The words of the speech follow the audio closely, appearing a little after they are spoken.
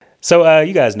So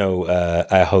you guys know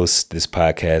I host this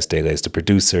podcast. Dele is the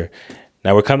producer.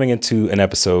 Now we're coming into an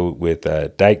episode with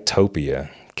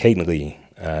Dyketopia, Kate and Lee.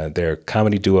 They're a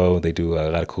comedy duo. They do a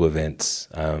lot of cool events.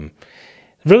 It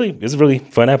was a really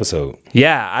fun episode.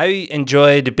 Yeah, I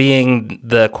enjoyed being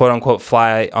the quote-unquote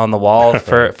fly on the wall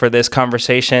for this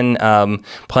conversation.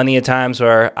 Plenty of times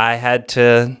where I had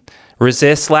to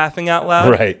resist laughing out loud.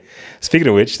 Right. Speaking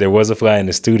of which, there was a fly in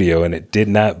the studio, and it did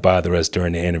not bother us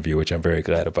during the interview, which I'm very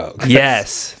glad about.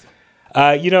 Yes.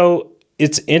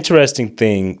 It's an interesting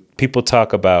thing. People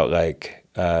talk about, like,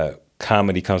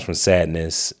 comedy comes from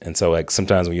sadness. And so, like,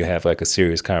 sometimes when you have, like, a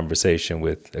serious conversation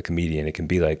with a comedian, it can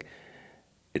be, like,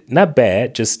 not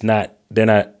bad, just not,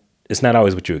 it's not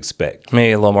always what you expect.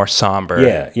 Maybe a little more somber.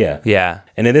 Yeah.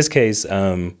 And in this case,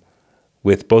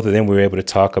 with both of them, we were able to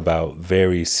talk about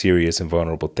very serious and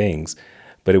vulnerable things,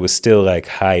 but it was still like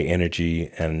high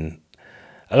energy and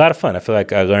a lot of fun. I feel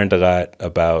like I learned a lot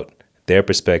about their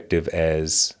perspective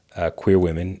as queer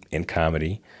women in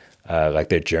comedy, like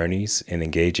their journeys in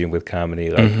engaging with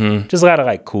comedy, like just a lot of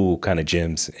like cool kind of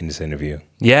gems in this interview.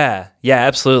 Yeah,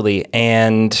 absolutely.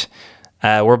 And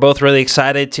we're both really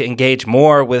excited to engage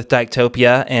more with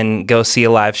Dyketopia and go see a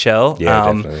live show. Yeah,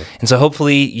 definitely. And so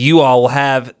hopefully you all will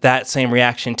have that same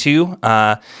reaction too,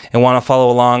 and want to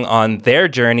follow along on their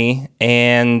journey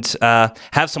and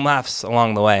have some laughs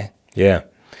along the way. Yeah.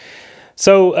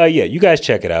 So, you guys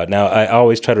check it out. Now, I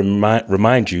always try to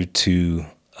remind you to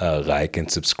like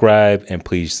and subscribe, and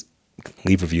please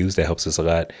leave reviews. That helps us a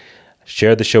lot.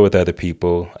 Share the show with other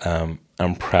people.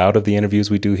 I'm proud of the interviews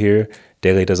we do here.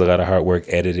 Dele does a lot of hard work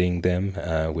editing them,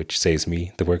 which saves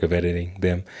me the work of editing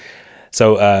them.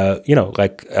 So,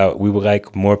 we would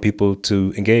like more people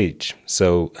to engage.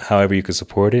 So however you can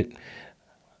support it,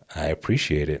 I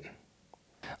appreciate it.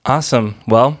 Awesome.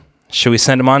 Well, should we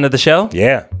send them on to the show?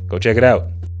 Yeah, go check it out.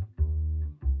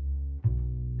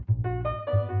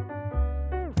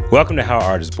 Welcome to How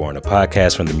Art is Born, a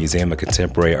podcast from the Museum of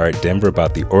Contemporary Art Denver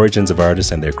about the origins of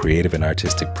artists and their creative and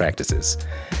artistic practices.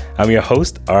 I'm your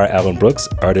host, R. Allen Brooks,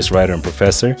 artist, writer, and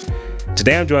professor.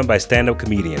 Today I'm joined by stand-up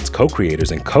comedians,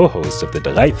 co-creators, and co-hosts of the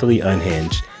delightfully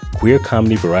unhinged queer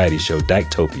comedy variety show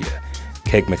Dyketopia,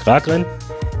 Kate McLachlan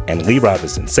and Lee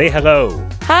Robinson. Say hello.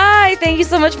 Hi, thank you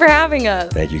so much for having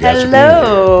us. Thank you guys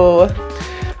Hello. for being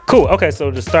here. Cool. Okay,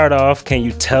 so to start off, can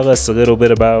you tell us a little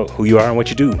bit about who you are and what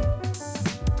you do?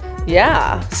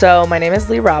 Yeah, so my name is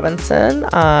Lee Robinson.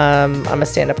 I'm a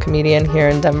stand-up comedian here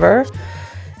in Denver.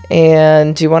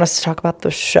 And do you want us to talk about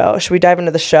the show? Should we dive into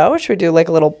the show? Or should we do like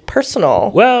a little personal?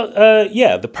 Well,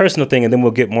 the personal thing, and then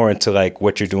we'll get more into like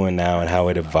what you're doing now and how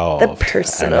it evolved. The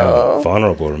personal. I know.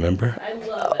 Vulnerable, remember? I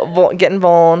love it. Getting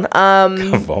vuln.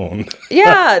 Vuln.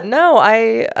 Yeah, no,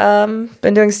 I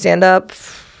been doing stand-up.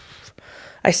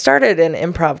 I started in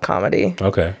improv comedy.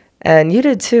 Okay. And you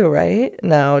did too, right?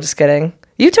 No, just kidding.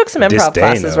 You took some improv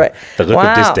classes, right? The look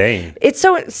of disdain. It's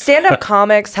so stand-up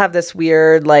comics have this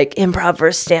weird like improv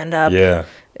versus stand-up. Yeah.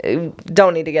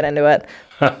 Don't need to get into it.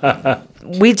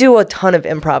 We do a ton of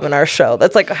improv in our show.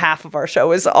 That's like half of our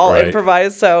show is all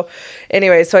improvised. So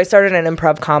anyway, so I started in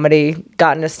improv comedy,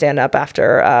 got into stand-up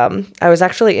after I was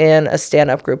actually in a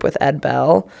stand-up group with Ed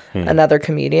Bell, another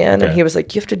comedian, and he was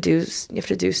like, you have to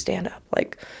do stand-up.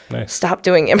 Like, stop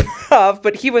doing improv.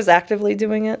 But he was actively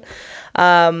doing it.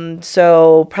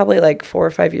 So probably like 4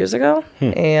 or 5 years ago.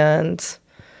 And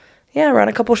yeah, run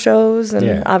a couple shows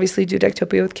and obviously do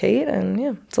Dyketopia with Kate. And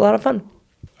yeah, it's a lot of fun.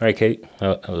 All right, Kate,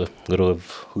 a little of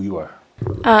who you are.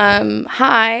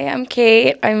 Hi, I'm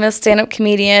Kate. I'm a stand-up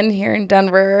comedian here in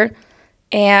Denver.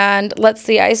 And let's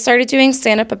see, I started doing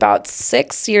stand-up about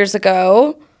 6 years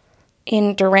ago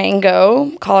in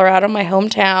Durango, Colorado, my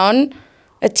hometown,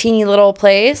 a teeny little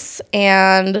place.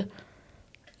 And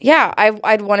yeah,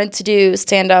 I'd wanted to do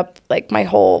stand-up like my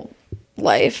whole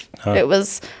life. It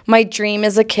was my dream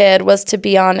as a kid was to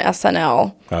be on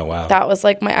SNL. Oh, wow. That was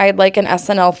like I had like an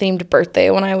SNL themed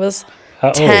birthday when I was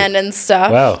 10 and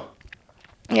stuff. Wow.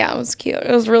 Yeah, it was cute.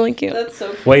 It was really cute. That's so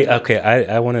cute. Wait, okay,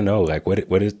 I want to know like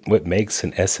what makes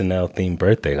an SNL themed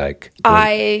birthday like?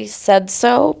 I said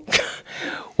so.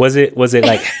 Was it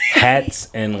like hats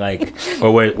and like,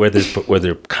 or were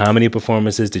there comedy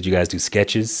performances? Did you guys do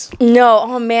sketches? No,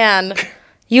 oh man.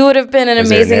 You would have been an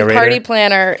amazing party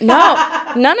planner.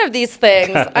 No, none of these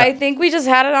things. I think we just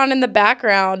had it on in the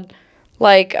background,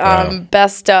 like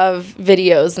best of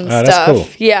videos and stuff. That's cool.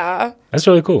 Yeah. That's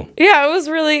really cool. Yeah,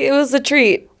 it was a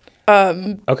treat.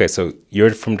 Okay, so you're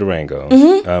from Durango.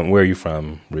 Where are you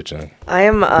from originally? I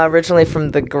am originally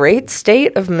from the great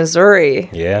state of Missouri.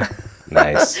 Yeah.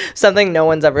 Nice. Something no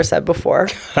one's ever said before.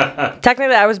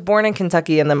 Technically, I was born in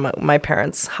Kentucky, and then my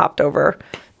parents hopped over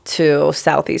to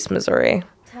Southeast Missouri.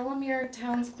 Tell them your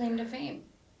town's claim to fame.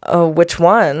 Oh, which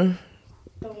one?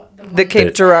 The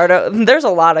Cape Girardeau. There's a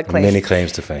lot of claims. Many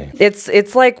claims to fame. It's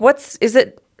like is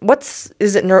it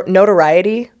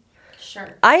notoriety?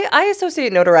 Sure. I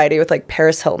associate notoriety with like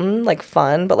Paris Hilton, like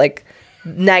fun, but like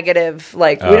negative.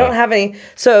 Like we don't have any.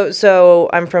 So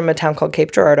I'm from a town called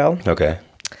Cape Girardeau. Okay.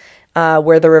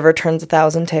 Where the river turns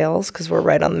 1,000 tails because we're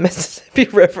right on the Mississippi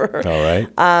River. All right.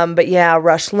 But yeah,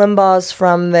 Rush Limbaugh's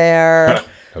from there.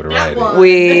 Notoriety.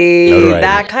 Notoriety.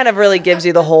 That kind of really gives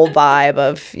you the whole vibe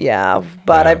of, yeah.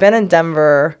 But I've been in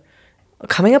Denver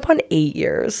coming up on 8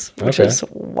 years, which is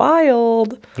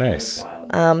wild. Nice.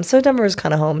 So Denver's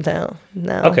kind of hometown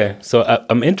now. Okay. So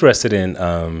I'm interested in,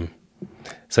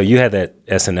 so you had that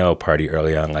SNL party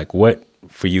early on. Like what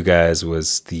for you guys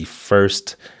was the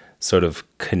first sort of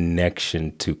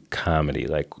connection to comedy?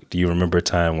 Like, do you remember a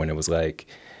time when it was like,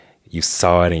 you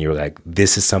saw it and you were like,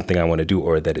 this is something I want to do,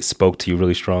 or that it spoke to you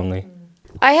really strongly?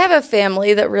 I have a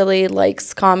family that really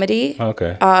likes comedy.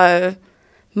 Okay.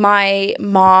 My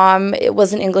mom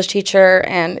was an English teacher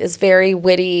and is very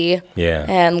witty. Yeah.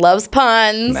 And loves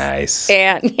puns. Nice.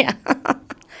 And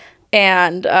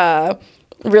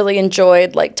really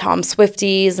enjoyed like Tom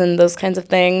Swifties and those kinds of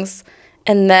things.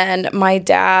 And then my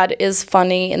dad is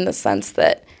funny in the sense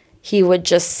that he would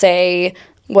just say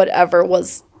whatever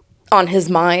was on his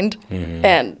mind. Mm-hmm.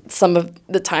 And some of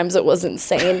the times it was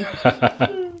insane.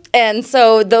 And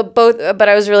so but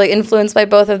I was really influenced by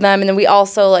both of them. And then we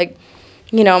also like,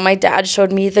 you know, my dad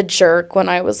showed me The Jerk when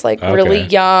I was like really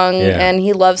young, and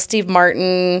he loved Steve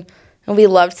Martin, and we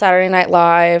loved Saturday Night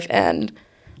Live. And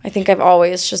I think I've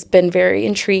always just been very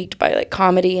intrigued by like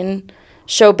comedy and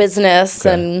show business.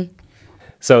 Okay. And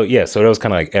so that was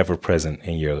kind of like ever present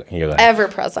in your life. Ever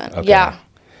present. Okay. Yeah.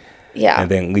 Yeah. And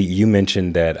then Lee, you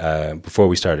mentioned that before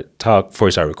we started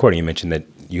recording, you mentioned that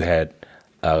you had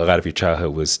a lot of your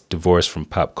childhood was divorced from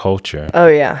pop culture. Oh,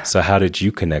 yeah. So how did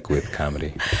you connect with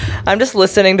comedy? I'm just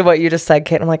listening to what you just said,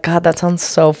 Kate. I'm like, God, that sounds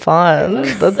so fun.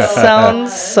 That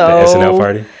sounds so The SNL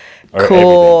party? Or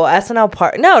cool. Everything? SNL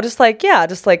party. No, just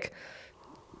like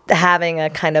having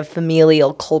a kind of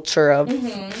familial culture of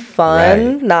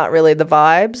fun, not really the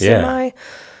vibes in my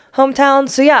hometown.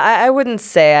 So yeah, I wouldn't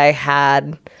say I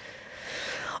had,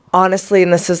 honestly,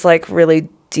 and this is like really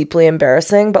deeply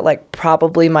embarrassing, but like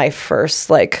probably my first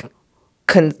like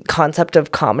concept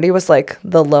of comedy was like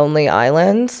The Lonely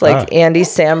Island, like Andy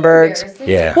Samberg's.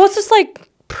 Yeah. Well, it's just like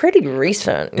pretty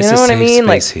recent. You it's know what I mean?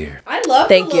 Like, here. I love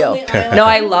thank you. Island. No,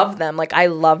 I love them. Like, I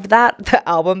loved the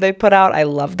album they put out. I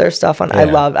love their stuff.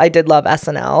 I did love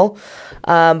SNL,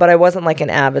 but I wasn't like an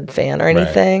avid fan or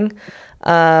anything.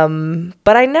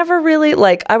 But I never really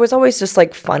I was always just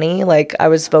like funny. Like I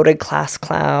was voted class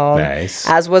clown. Nice.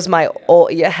 As was my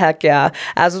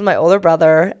as was my older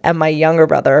brother and my younger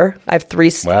brother. I have three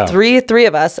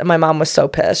of us, and my mom was so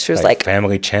pissed. She was like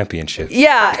family championship.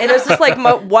 Yeah, and it was just like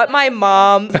what my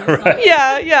mom. Right.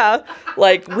 Yeah.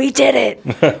 Like we did it,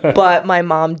 but my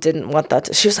mom didn't want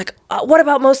that. She was like, "What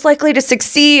about most likely to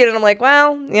succeed?" And I'm like,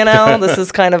 "Well, this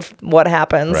is kind of what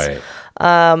happens." Right.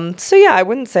 So yeah, I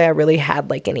wouldn't say I really had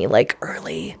like any like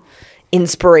early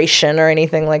inspiration or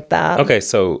anything like that. Okay,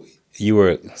 so you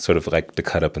were sort of like the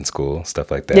cut up in school,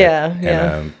 stuff like that. Yeah.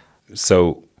 And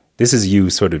so this is you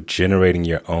sort of generating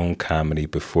your own comedy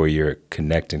before you're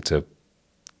connecting to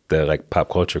the like pop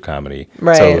culture comedy.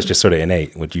 Right. So it was just sort of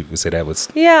innate. Would you say that was?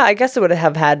 Yeah, I guess it would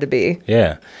have had to be.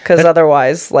 Yeah. Because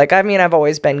otherwise, I've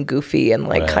always been goofy and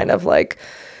kind of like,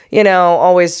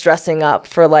 always dressing up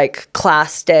for like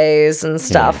class days and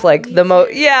stuff. Like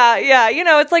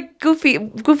it's like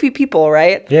goofy people,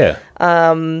 right? Yeah.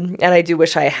 And I do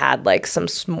wish I had like some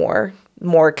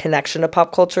more connection to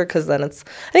pop culture, because then I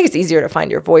think it's easier to find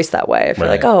your voice that way. If you're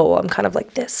like, oh, I'm kind of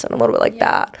like this and a little bit like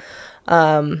that.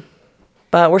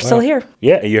 But we're still here.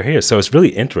 Yeah, you're here. So it's really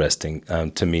interesting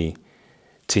to me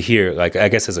to hear, like, I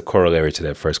guess as a corollary to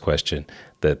that first question,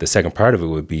 the second part of it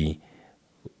would be,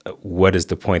 what is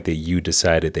the point that you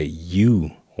decided that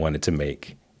you wanted to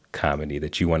make comedy,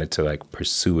 that you wanted to like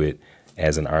pursue it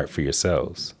as an art for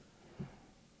yourselves?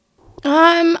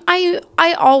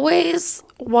 I always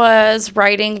was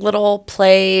writing little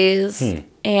plays,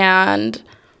 and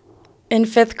in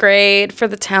 5th grade for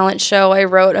the talent show, I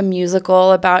wrote a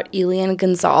musical about Elian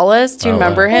Gonzalez. Do you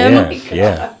remember him?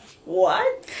 Yeah.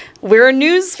 What? We're a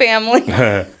news family.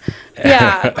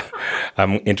 Yeah.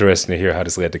 I'm interested to hear how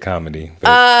this led to comedy.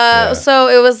 So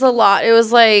it was a lot. It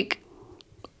was like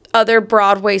other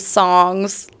Broadway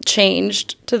songs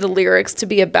changed to the lyrics to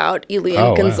be about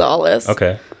Elian Gonzalez. Wow.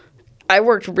 Okay. I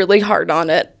worked really hard on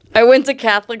it. I went to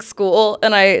Catholic school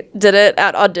and I did it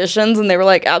at auditions, and they were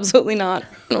like, absolutely not.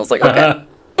 And I was like, okay.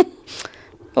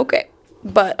 okay.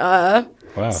 But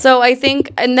Wow. so I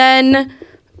think, and then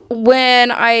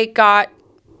when I got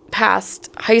past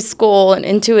high school and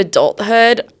into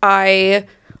adulthood, I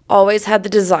always had the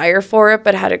desire for it,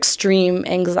 but had extreme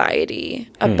anxiety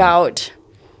about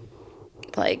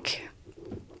like,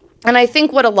 and I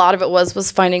think what a lot of it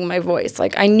was finding my voice.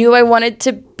 Like, I knew I wanted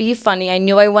to be funny. I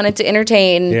knew I wanted to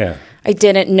entertain. Yeah. I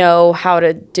didn't know how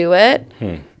to do it.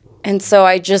 And so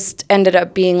I just ended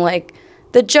up being like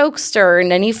the jokester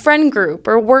in any friend group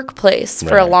or workplace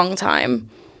for a long time.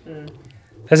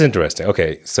 That's interesting.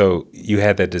 Okay, so you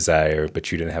had that desire,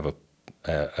 but you didn't have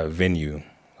a venue,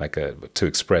 like to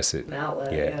express it. An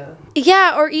outlet, yeah.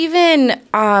 Yeah, or even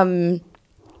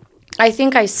I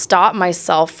think I stopped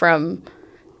myself from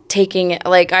taking it.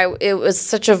 Like, it was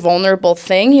such a vulnerable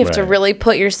thing. You have to really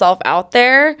put yourself out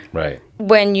there. Right.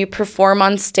 When you perform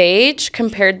on stage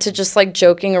compared to just like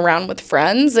joking around with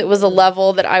friends. It was a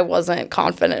level that I wasn't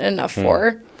confident enough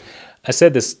for. I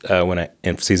said this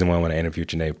in season 1 when I interviewed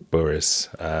Janae Burris,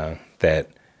 that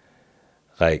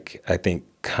like I think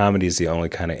comedy is the only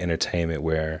kind of entertainment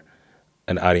where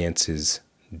an audience is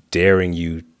daring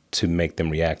you to make them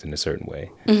react in a certain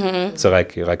way. Mm-hmm. So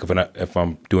like if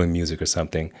I'm doing music or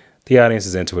something, the audience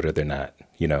is into it or they're not,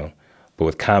 you know. But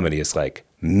with comedy, it's like,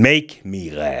 make me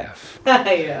laugh.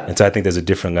 Yeah. And so I think there's a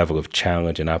different level of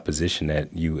challenge and opposition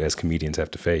that you as comedians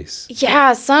have to face.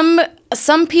 Yeah,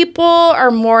 some people are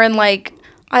more in like,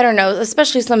 I don't know,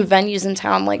 especially some venues in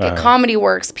town, like at Comedy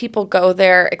Works, people go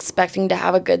there expecting to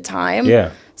have a good time.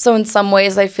 Yeah. So in some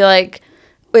ways, I feel like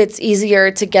it's easier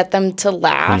to get them to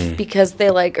laugh because they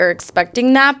like are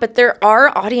expecting that. But there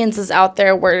are audiences out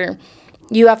there where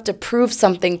you have to prove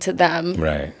something to them.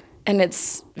 Right. And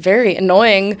it's very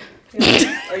annoying.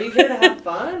 Are you here to have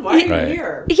fun? Why are you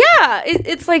here? Yeah,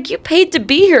 it's like you paid to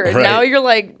be here. Right. Now you're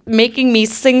like making me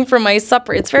sing for my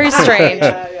supper. It's very strange.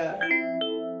 Yeah.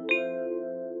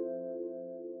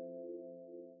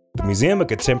 The Museum of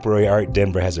Contemporary Art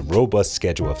Denver has a robust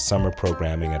schedule of summer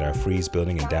programming at our Freeze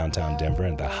building in downtown Denver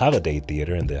and the Holiday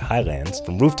Theater in the Highlands,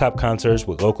 from rooftop concerts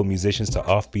with local musicians to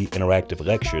offbeat interactive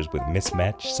lectures with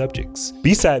mismatched subjects.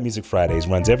 B-Side Music Fridays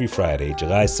runs every Friday,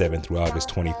 July 7th through August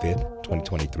 25th,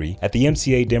 2023, at the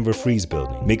MCA Denver Freeze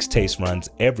building. Mixed Taste runs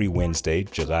every Wednesday,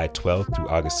 July 12th through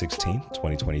August 16th,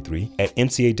 2023, at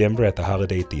MCA Denver at the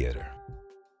Holiday Theater.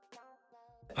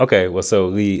 Okay, well, so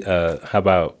Lee, how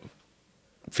about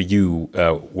for you,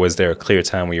 was there a clear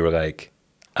time where you were like,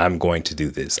 I'm going to do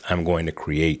this. I'm going to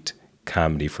create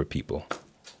comedy for people?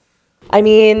 I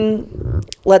mean,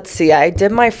 let's see. I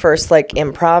did my first like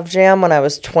improv jam when I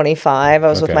was 25. I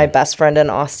was with my best friend in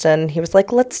Austin. He was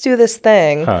like, let's do this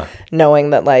thing, knowing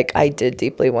that like I did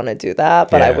deeply want to do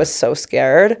that, but I was so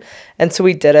scared. And so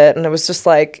we did it. And it was just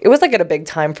like, it was like at a big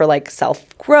time for like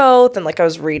self-growth. And like I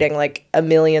was reading like a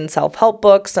million self-help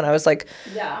books. And I was like,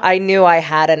 I knew I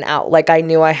had an out, like I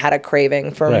knew I had a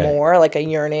craving for more, like a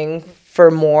yearning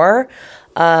for more.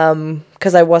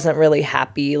 Because I wasn't really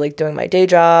happy like doing my day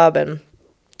job, and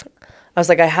I was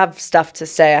like, I have stuff to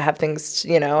say, I have things,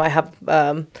 you know, I have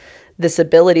this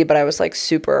ability, but I was like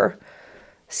super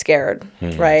scared,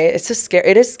 right? It's just scary.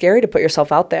 It is scary to put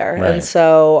yourself out there. And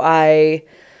so I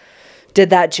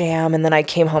did that jam, and then I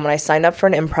came home and I signed up for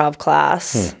an improv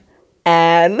class.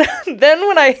 And then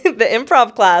when the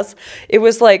improv class, it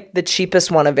was like the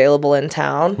cheapest one available in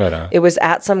town. It was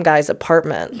at some guy's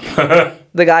apartment.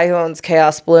 The guy who owns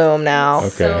Chaos Bloom now.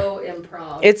 So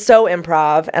improv. It's so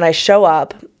improv. And I show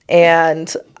up,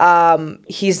 and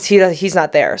he's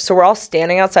not there. So we're all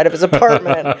standing outside of his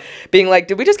apartment being like,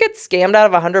 did we just get scammed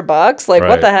out of $100? Like,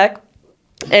 what the heck?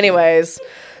 Anyways,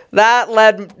 that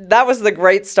was the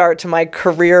great start to my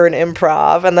career in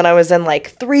improv. And then I was in like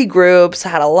 3 groups,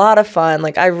 had a lot of fun.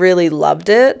 Like, I really loved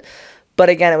it. But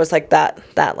again, it was like that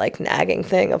like nagging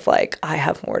thing of like, I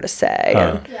have more to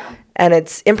say. And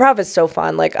it's, improv is so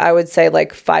fun. Like, I would say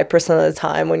like 5% of the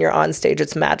time when you're on stage,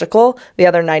 it's magical. The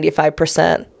other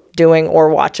 95% doing or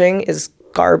watching is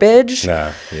garbage.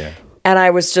 And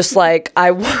I was just like,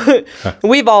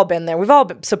 we've all been there. We've all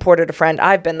supported a friend.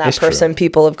 I've been that person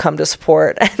people have come to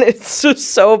support. And it's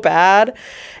just so bad.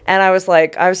 And I was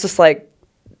just like,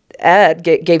 Ed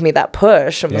gave me that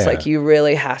push and was like, you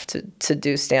really have to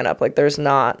do stand-up. Like, there's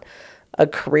not a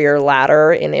career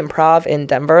ladder in improv in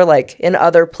Denver, like in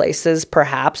other places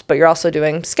perhaps, but you're also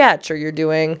doing sketch or you're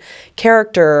doing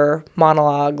character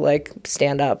monologue, like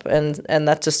stand-up. And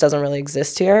that just doesn't really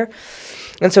exist here.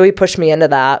 And so he pushed me into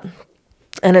that.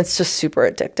 And it's just super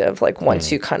addictive. Like,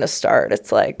 once you kind of start,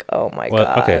 it's like, oh my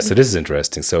God. Okay, so this is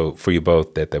interesting. So for you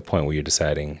both, at the point where you're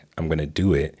deciding, I'm going to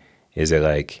do it, is it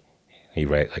like you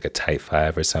write like a type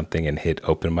 5 or something and hit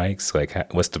open mics?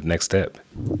 Like, what's the next step?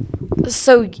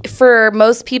 So for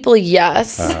most people,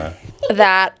 yes.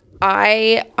 That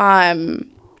I've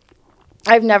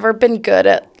never been good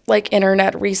at like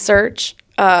internet research,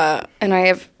 and I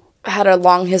have had a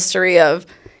long history of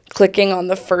clicking on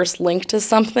the first link to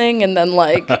something and then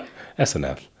like That's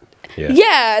enough.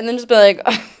 yeah, and then just be like,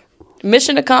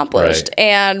 mission accomplished. Right.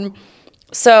 And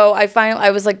so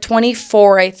I was like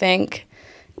 24, I think,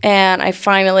 and I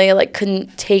finally like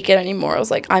couldn't take it anymore. I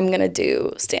was like, I'm gonna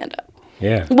do stand up.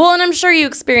 Yeah. Well, and I'm sure you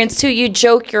experience too. You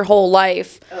joke your whole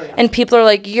life, and people are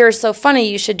like, "You're so funny.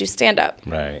 You should do stand up."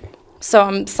 Right. So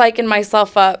I'm psyching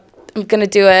myself up. I'm gonna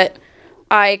do it.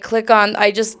 I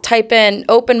just type in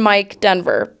open mic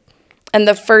Denver, and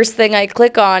the first thing I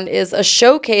click on is a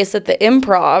showcase at the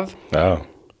Improv. Oh.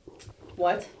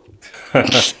 What?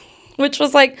 Which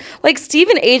was like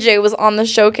Stephen AJ was on the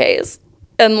showcase,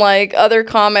 and like other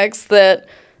comics that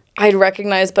I'd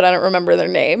recognize, but I don't remember their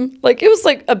name. Like, it was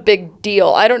like a big deal.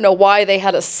 I don't know why they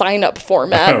had a sign-up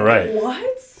format. Right.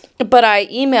 What? But I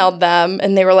emailed them,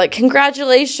 and they were like,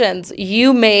 congratulations,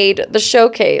 you made the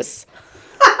showcase.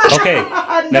 Okay.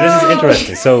 Now this is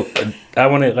interesting. So I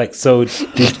want to like. So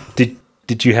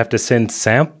did you have to send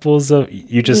samples of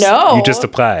you just No. you just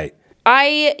applied?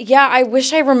 I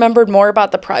wish I remembered more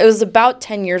about the it was about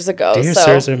 10 years ago. Dear so.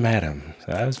 sirs or madam,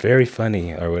 that was very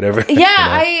funny or whatever.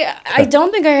 Yeah, I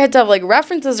don't think I had to have like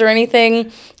references or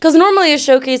anything, because normally a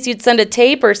showcase you'd send a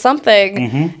tape or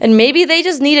something, and maybe they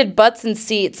just needed butts and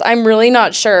seats. I'm really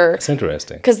not sure. It's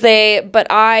interesting. But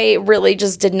I really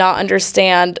just did not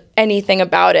understand anything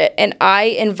about it, and I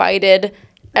invited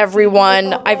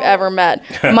everyone I've ever met.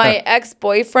 My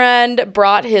ex-boyfriend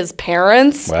brought his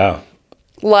parents. Wow.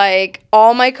 Like,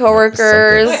 all my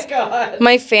coworkers,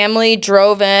 my family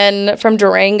drove in from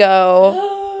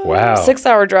Durango. Wow.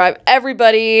 6-hour drive.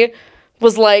 Everybody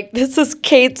was like, this is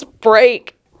Kate's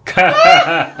break.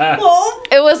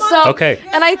 It was so... Okay.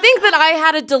 And I think that I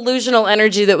had a delusional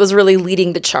energy that was really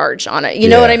leading the charge on it. You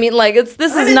know what I mean? Like,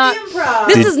 this is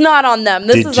not on them.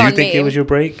 This is on me. Did you think it was your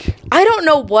break? I don't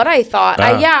know what I thought.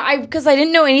 Because I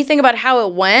didn't know anything about how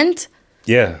it went.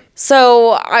 Yeah.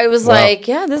 So I was like,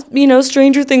 yeah, this,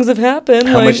 stranger things have happened.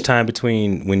 How much time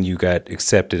between when you got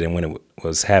accepted and when it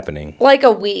was happening? Like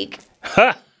a week.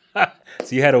 So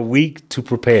you had a week to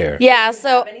prepare. Yeah,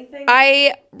 so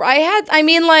I had,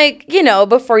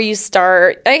 before you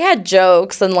start, I had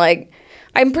jokes and like,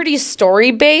 I'm pretty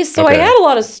story based, so I had a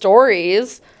lot of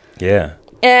stories. Yeah.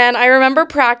 And I remember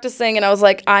practicing, and I was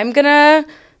like, I'm gonna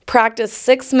practice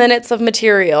 6 minutes of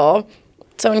material.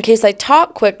 So in case I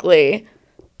talk quickly,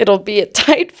 it'll be a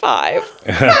tight 5.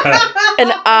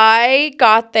 And I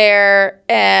got there,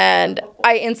 and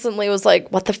I instantly was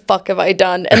like, what the fuck have I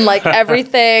done? And like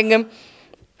everything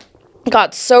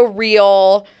got so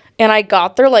real, and I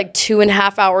got there like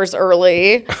 2.5 hours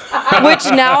early, which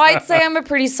now I'd say I'm a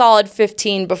pretty solid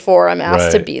 15 before I'm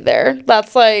asked to be there.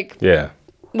 That's like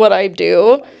what I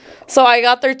do. So I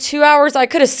got there 2 hours. I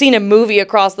could have seen a movie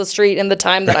across the street in the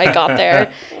time that I got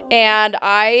there. And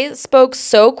I spoke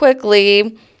so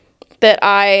quickly that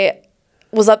I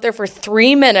was up there for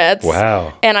 3 minutes.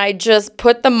 Wow. And I just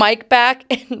put the mic back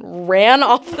and ran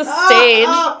off the stage.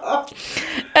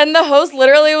 And the host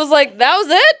literally was like, that was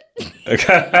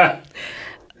it?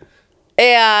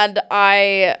 And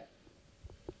I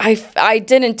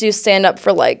didn't do stand-up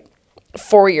for like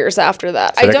 4 years after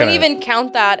that. So I don't even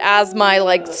count that as my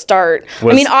like start.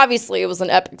 Obviously it was an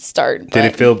epic start. Did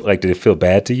it feel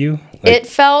bad to you? Like, it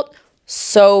felt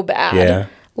so bad. Yeah.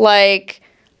 Like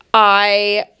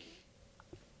I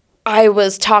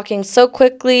was talking so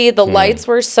quickly, the lights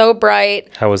were so bright.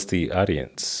 How was the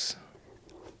audience?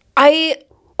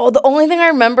 The only thing I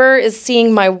remember is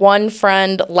seeing my one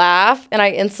friend laugh, and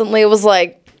I instantly was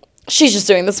like, she's just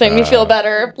doing this to make me feel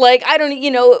better. Like, I don't,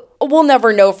 we'll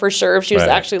never know for sure if she was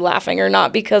actually laughing or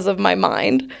not because of my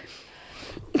mind.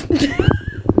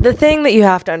 The thing that you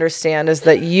have to understand is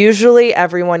that usually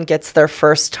everyone gets their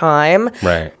first time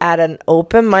at an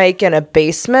open mic in a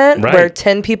basement where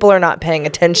 10 people are not paying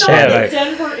attention.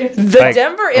 Denver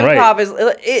Improv is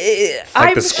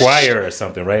like the Squire or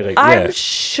something, right? Like, I'm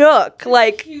shook.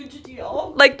 Like, huge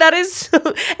deal. Like, that is, and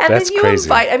that's then you crazy.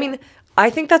 invite. I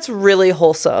think that's really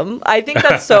wholesome. I think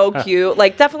that's so cute.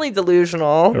 Like, definitely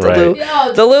delusional. Right.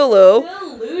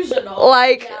 Delusional.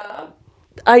 Like,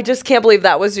 I just can't believe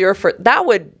that was your first.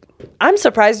 I'm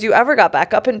surprised you ever got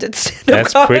back up and did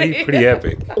stand-up comedy. That's pretty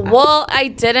epic. Well, I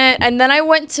didn't. And then I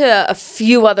went to a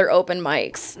few other open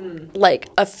mics. Like,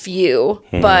 a few.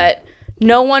 But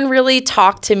no one really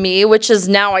talked to me, which is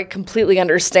now I completely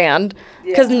understand.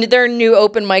 Because there are new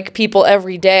open mic people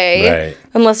every day. Right.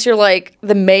 Unless you're, like,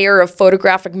 the mayor of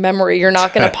photographic memory, you're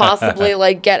not going to possibly,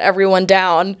 like, get everyone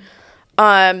down.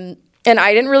 And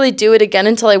I didn't really do it again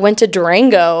until I went to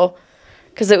Durango,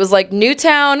 because it was like new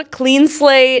town, clean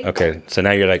slate. Okay, so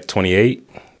now you're like 28?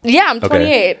 Yeah, I'm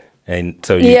 28. Okay. And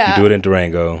so you do it in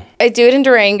Durango. I do it in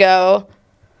Durango.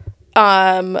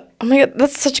 Oh my God,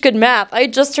 that's such good math. I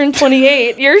just turned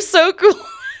 28. You're so cool.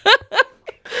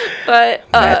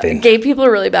 But gay people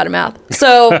are really bad at math.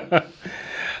 So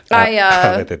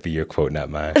I'll let that be your quote, not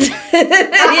mine.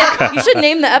 yeah, you should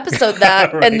name the episode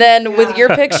that, right. And then with your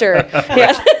picture.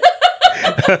 Yeah.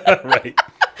 Right.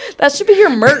 That should be your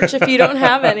merch if you don't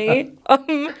have any.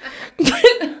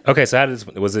 Okay, so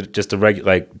was it just a regular,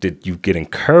 like, did you get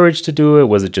encouraged to do it?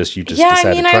 Was it just you just decided to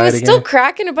try it again? I was still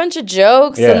cracking a bunch of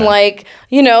jokes, and like,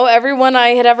 everyone I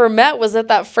had ever met was at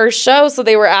that first show, so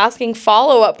they were asking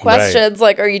follow-up questions,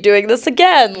 like, are you doing this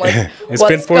again? Like,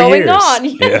 what's going on?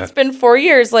 Yeah, it's been 4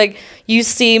 years. Like, you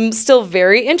seem still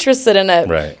very interested in it.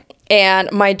 Right.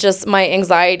 And my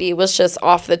anxiety was just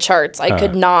off the charts. I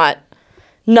could not,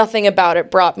 nothing about it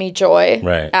brought me joy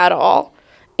at all.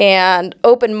 And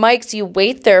open mics, you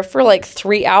wait there for like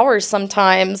 3 hours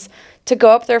sometimes to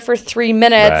go up there for 3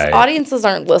 minutes. Right. Audiences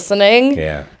aren't listening.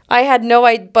 Yeah. I had no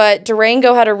idea, but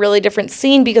Durango had a really different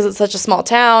scene because it's such a small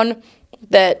town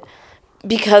that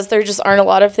because there just aren't a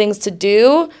lot of things to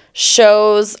do,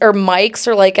 shows or mics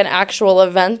are like an actual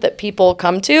event that people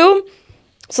come to.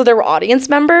 So there were audience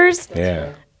members.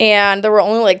 Yeah. And there were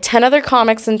only like 10 other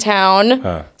comics in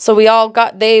town. So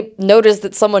they noticed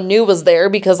that someone new was there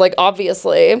because, like,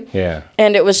 obviously. Yeah.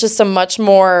 And it was just a much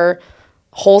more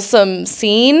wholesome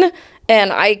scene.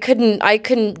 And I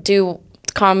couldn't do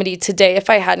comedy today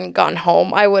if I hadn't gone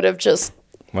home. I would have just.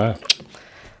 Wow.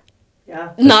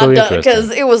 Yeah. Not really done, because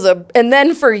it was and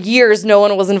then for years, no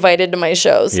one was invited to my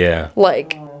shows. Yeah.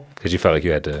 Like. Because you felt like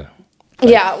you had to.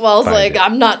 Yeah, well, I was like,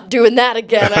 I'm not doing that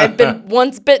again. I've been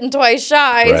once bitten, twice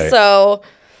shy. Right. So,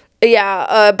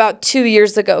 yeah, about 2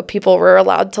 years ago, people were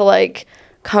allowed to, like,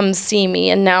 come see me.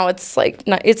 And now it's, like,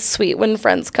 it's sweet when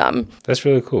friends come. That's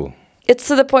really cool. It's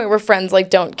to the point where friends,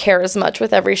 like, don't care as much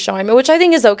with every show I'm in, which I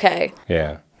think is okay.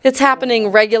 Yeah. It's happening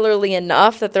regularly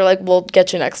enough that they're like, we'll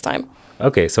get you next time.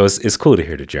 Okay, so it's cool to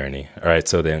hear the journey. All right,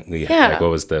 so then, like,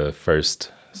 what was the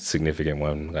first significant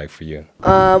one like for you?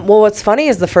 Well, what's funny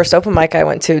is the first open mic I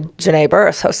went to, Janae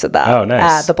Burris hosted that. Oh,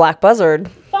 nice. At the Black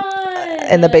Buzzard. Fun.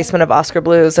 In the basement of Oscar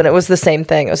Blues, and it was the same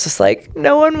thing. It was just like,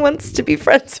 no one wants to be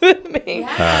friends with me.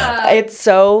 Yeah. It's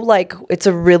so, like, it's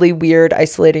a really weird,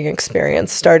 isolating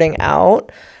experience starting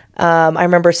out. I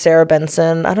remember Sarah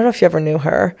Benson. I don't know if you ever knew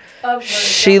her.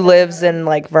 She lives in,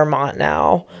 like, Vermont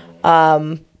now.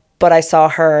 But I saw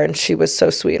her, and she was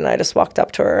so sweet, and I just walked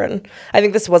up to her. And I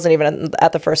think this wasn't even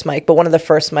at the first mic, but one of the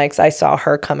first mics, I saw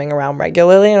her coming around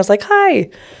regularly, and I was like, hi,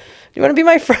 do you want to be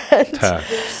my friend?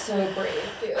 You're so brave,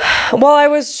 dude. Well, I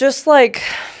was just like,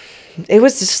 it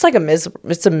was just like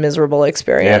it's a miserable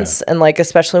experience. Yeah. And, like,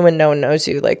 especially when no one knows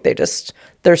you, like,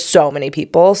 there's so many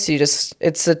people, so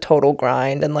it's a total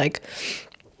grind. And, like,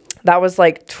 that was,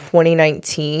 like,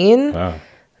 2019,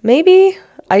 maybe?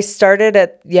 I started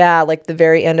at, like, the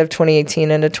very end of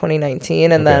 2018 into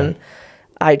 2019, and then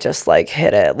I just, like,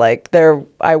 hit it. Like,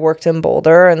 I worked in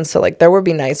Boulder, and so, like, there would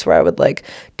be nights where I would, like,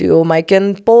 do a mic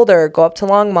in Boulder, go up to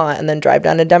Longmont, and then drive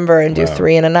down to Denver and do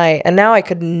 3 in a night. And now I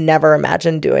could never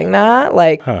imagine doing that.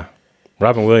 Like,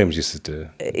 Robin Williams used to.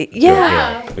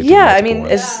 I mean,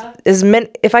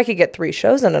 if I could get 3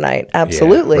 shows in a night,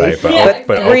 absolutely. Yeah, right.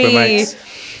 But 3. Open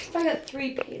mics. I got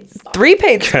 3 paid spots. 3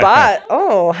 paid spot.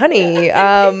 Oh, honey.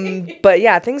 But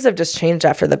yeah, things have just changed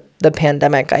after the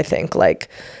pandemic, I think. Like,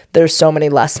 there's so many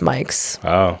less mics.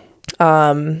 Oh.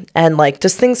 And, like,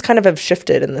 just things kind of have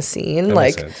shifted in the scene. That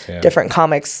like, makes sense, yeah. Different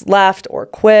comics left or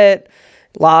quit.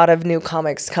 A lot of new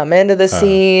comics come into the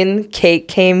scene. Kate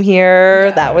came here.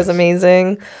 Yeah, that was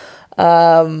amazing.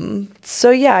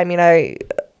 So, yeah, I mean, I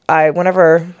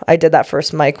whenever I did that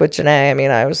first mic with Janae, I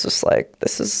mean, I was just like,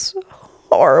 this is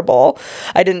horrible.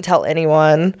 I didn't tell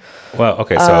anyone. Well,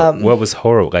 okay, so what was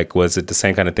horrible? Like, was it the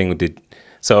same kind of thing?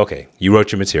 You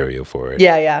wrote your material for it.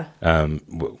 Yeah.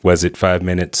 Was it 5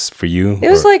 minutes for you? It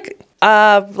was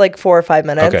like 4 or 5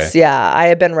 minutes. Okay. Yeah, I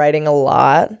had been writing a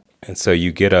lot. And so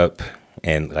you get up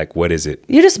and, like, what is it?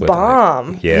 You just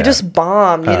bomb. Yeah. You just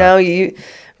bomb, you know?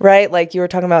 Right? Like, you were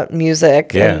talking about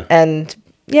music. Yeah. And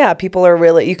yeah, people are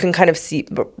really, you can kind of see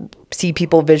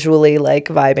people visually, like,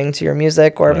 vibing to your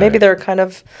music, or maybe they're kind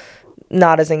of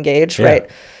not as engaged, right?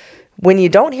 When you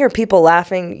don't hear people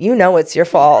laughing, you know it's your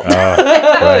fault.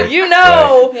 You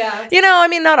know. Yeah. You know, I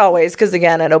mean, not always, because,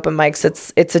 again, at open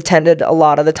mics, it's attended a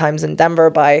lot of the times in Denver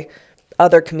by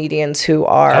other comedians who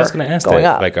are I was going to ask going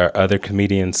that. up. Like, are other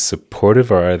comedians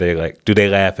supportive, or are they like, do they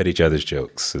laugh at each other's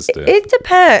jokes?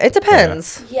 It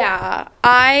depends. Yeah,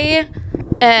 I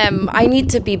need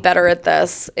to be better at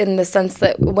this in the sense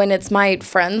that when it's my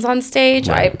friends on stage,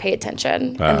 I pay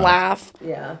attention and laugh.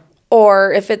 Yeah.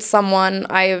 Or if it's someone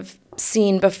I've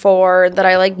seen before that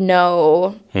I like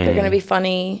know they're gonna be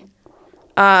funny.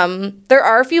 There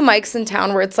are a few mics in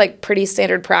town where it's like pretty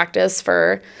standard practice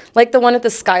for like the one at the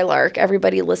Skylark.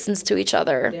 Everybody listens to each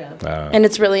other, and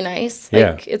it's really nice.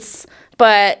 Like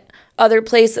but other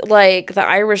places like the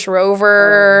Irish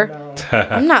Rover,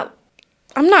 I'm not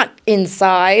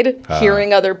inside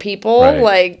hearing other people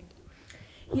like.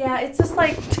 Yeah, it's just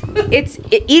like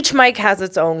each mic has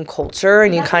its own culture,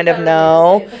 and you kind of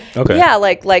know. Okay. Yeah,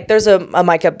 like there's a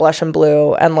mic at Blush and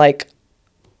Blue, and like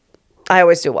I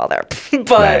always do well there,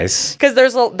 but Nice. because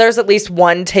there's at least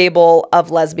one table of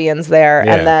lesbians there,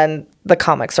 and then the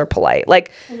comics are polite.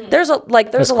 Like there's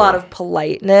a lot of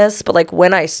politeness, but like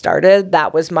when I started,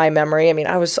 that was my memory. I mean,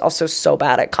 I was also so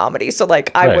bad at comedy, so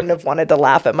like I wouldn't have wanted to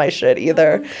laugh at my shit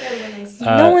either.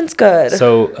 No one's good.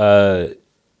 So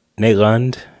Nate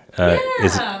Lund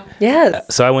is it?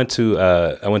 Yes. So I went to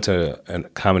a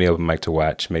comedy open mic to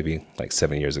watch maybe like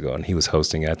 7 years ago, and he was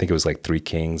hosting it. I think it was like Three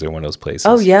Kings or one of those places.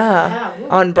 Oh yeah,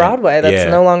 on Broadway.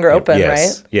 That's no longer open,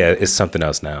 yes. right? Yeah, it's something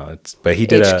else now. But he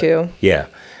did HQ.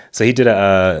 So he did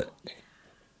a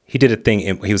thing.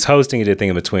 He was hosting. He did a thing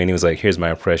in between. He was like, "Here's my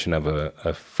impression of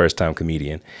a first time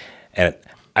comedian," and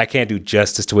I can't do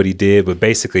justice to what he did, but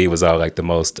basically it was all like the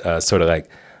most sort of like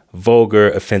vulgar,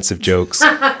 offensive jokes.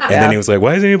 And then he was like,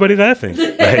 "Why is anybody laughing?"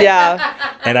 Right? Yeah.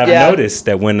 And I've noticed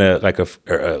that when like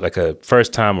a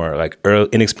first time or like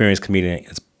inexperienced comedian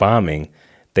is bombing,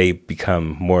 they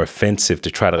become more offensive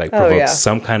to try to like provoke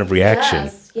some kind of reaction.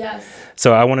 Yes.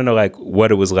 So I want to know like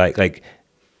what it was like. Like,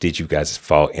 did you guys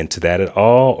fall into that at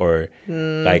all, or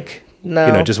like no.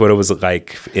 you know, just what it was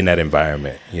like in that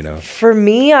environment? You know, For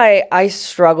me, I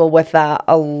struggle with that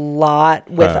a lot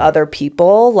with other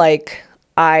people. Like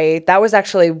that was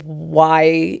actually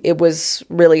why it was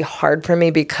really hard for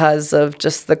me, because of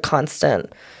just the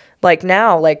constant, like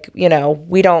now, like, you know,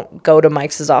 we don't go to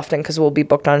mics as often because we'll be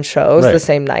booked on shows the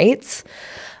same nights.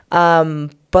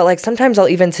 But like sometimes I'll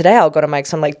go to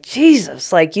mics, I'm like,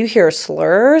 Jesus, like you hear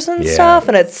slurs and stuff,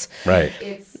 and it's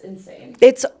It's insane.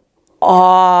 it's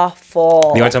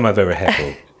awful. the only time I've ever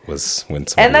heckled was when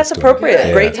someone And that's was doing appropriate.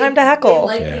 it. Great time to heckle.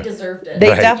 They deserved it. They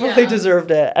definitely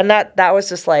deserved it. And that was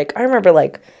just like, I remember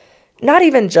like not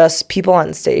even just people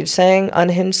on stage saying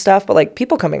unhinged stuff, but like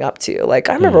people coming up to you. Like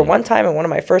I remember one time in one of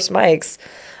my first mics,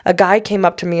 a guy came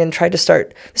up to me and tried to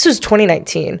start, this was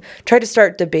 2019, tried to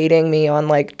start debating me on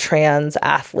like trans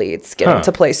athletes getting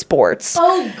to play sports.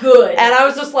 Oh, good. And I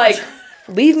was just like,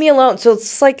 leave me alone. So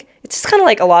it's just kind of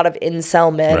like a lot of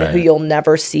incel men who you'll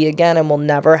never see again and will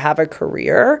never have a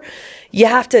career. You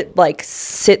have to like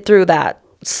sit through that.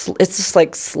 It's just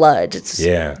like sludge. It's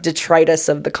just detritus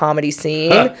of the comedy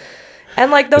scene. And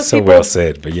like those so people. well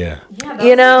said, but yeah,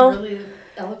 you know, really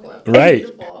eloquent. right.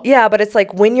 yeah, but it's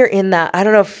like when you're in that, I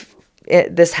don't know if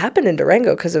this happened in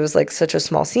Durango because it was like such a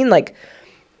small scene. Like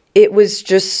it was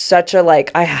just such a like,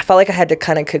 I felt like I had to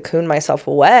kind of cocoon myself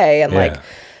away and like,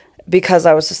 because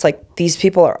I was just like, these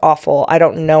people are awful. I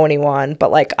don't know anyone,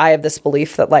 but like I have this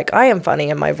belief that like I am funny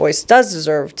and my voice does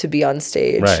deserve to be on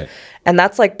stage. Right. And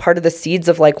that's like part of the seeds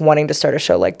of like wanting to start a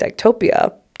show like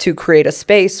Dyketopia, to create a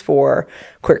space for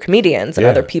queer comedians and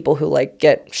other people who like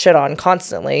get shit on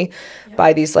constantly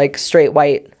by these like straight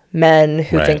white men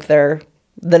who think they're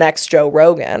the next Joe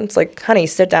Rogan. It's like, honey,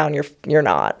 sit down. You're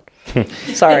not.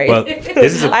 Sorry. Well,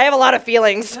 I have a lot of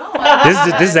feelings.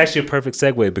 This is actually a perfect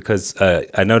segue because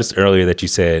I noticed earlier that you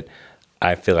said,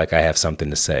 I feel like I have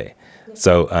something to say.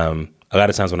 So a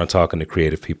lot of times when I'm talking to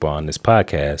creative people on this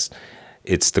podcast,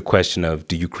 it's the question of,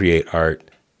 do you create art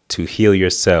to heal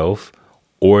yourself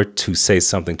or to say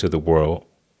something to the world,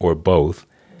 or both?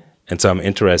 And so I'm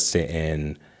interested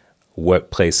in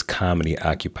what place comedy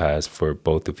occupies for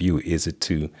both of you. Is it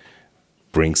to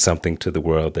bring something to the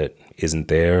world that isn't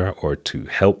there, or to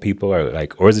help people,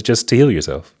 or is it just to heal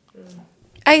yourself?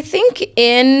 I think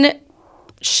in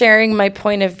sharing my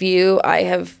point of view, I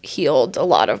have healed a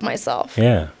lot of myself.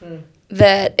 Yeah.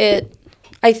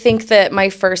 I think that my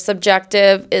first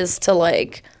objective is to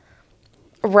like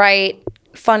write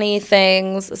funny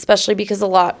things, especially because a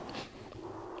lot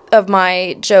of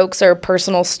my jokes are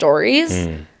personal stories,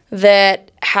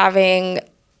 that having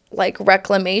like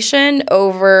reclamation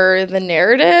over the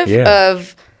narrative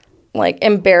of like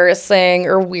embarrassing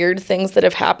or weird things that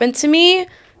have happened to me,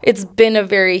 it's been a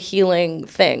very healing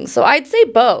thing. So I'd say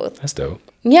both. That's dope.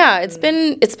 Yeah, it's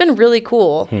been really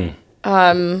cool.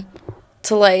 to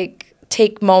like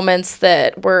take moments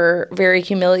that were very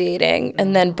humiliating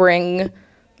and then bring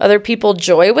other people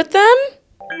joy with them.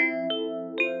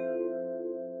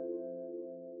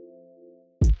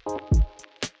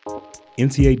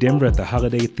 MCA Denver at the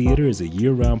Holiday Theater is a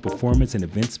year-round performance and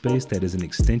event space that is an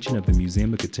extension of the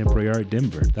Museum of Contemporary Art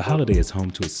Denver. The Holiday is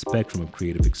home to a spectrum of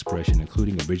creative expression,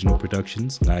 including original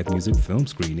productions, live music, film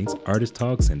screenings, artist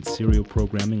talks, and serial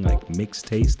programming like Mixed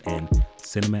Taste and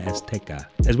Cinema Azteca,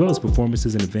 as well as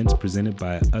performances and events presented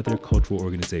by other cultural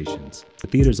organizations. The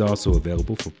theater is also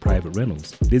available for private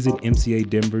rentals. Visit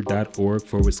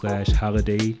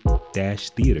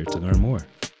mcadenver.org/holiday-theater to learn more.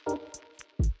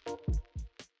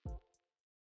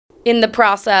 In the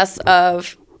process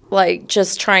of like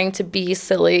just trying to be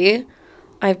silly,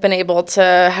 I've been able to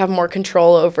have more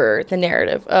control over the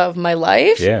narrative of my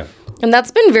life. Yeah. And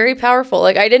that's been very powerful.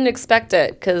 Like I didn't expect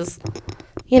it because,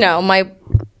 you know, my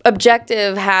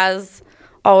objective has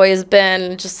always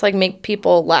been just like make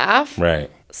people laugh. Right.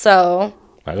 So,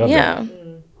 I love yeah.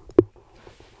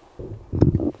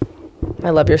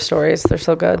 I love your stories. They're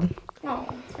so good. Oh,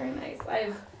 that's very nice.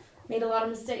 I've made a lot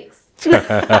of mistakes.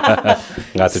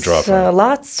 Not to draw So from.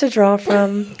 lots to draw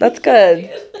from. That's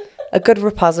good. A good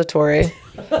repository.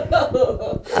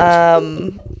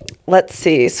 Let's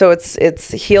see. So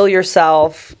it's heal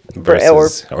yourself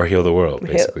Versus, or heal the world,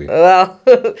 basically. Well,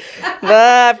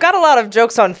 I've got a lot of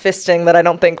jokes on fisting that I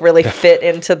don't think really fit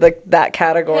into that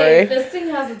category.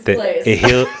 Fisting has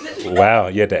its Wow,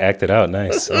 you had to act it out.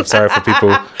 Nice. I'm sorry for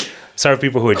people. Sorry for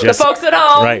people who are just The folks at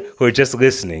home. right, who are just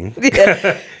listening.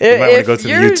 Yeah. You might want to go to the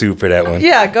YouTube for that one.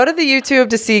 Yeah, go to the YouTube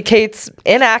to see Kate's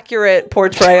inaccurate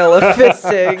portrayal of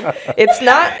fisting. It's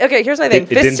not okay. Here's my thing. It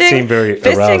didn't seem very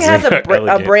fisting has arousing or a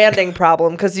elegant. branding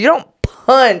problem because you don't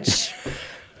punch.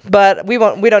 But we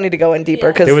don't need to go in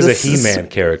deeper because There was a He-Man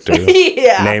character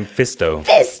Yeah. named Fisto.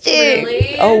 Fisting.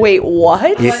 Really? Oh wait,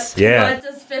 what? Yeah. What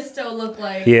does Fisto look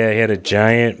like? Yeah, he had a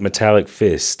giant metallic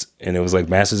fist, and it was like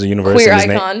Masters of the Universe. Queer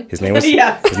and icon. His name was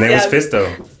Yeah. His name Yes. was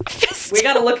Fisto. We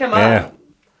gotta look him Yeah. up.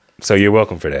 So you're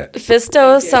welcome for that.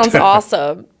 Fisto sounds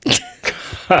awesome.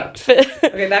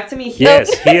 Okay, back to me.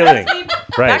 Yes, healing.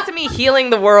 Back Right. to me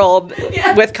healing the world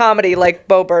with comedy, like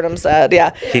Bo Burnham said.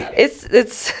 Yeah,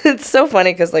 it's so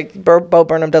funny because like Bo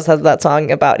Burnham does have that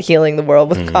song about healing the world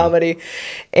with comedy,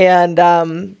 and I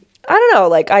don't know,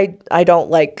 like I don't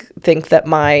like think that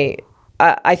I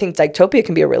think Dyketopia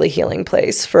can be a really healing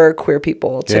place for queer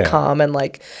people to come and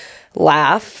like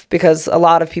laugh, because a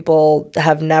lot of people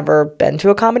have never been to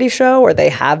a comedy show, or they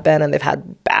have been and they've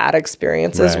had bad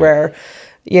experiences where,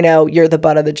 you know, you're the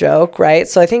butt of the joke, right?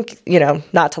 So I think, you know,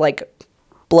 not to like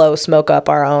blow smoke up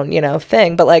our own, you know,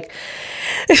 thing, but like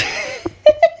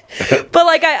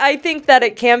I think that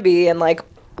it can be, and like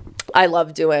I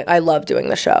love doing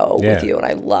the show with you, and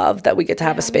I love that we get to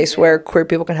have a space where queer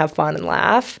people can have fun and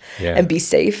laugh and be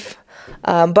safe.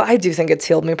 But I do think it's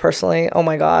healed me personally. Oh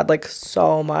my God, like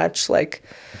so much. Like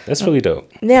That's really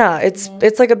dope. yeah,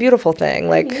 it's like a beautiful thing.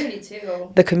 Like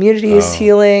too. the community is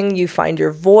healing. You find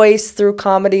your voice through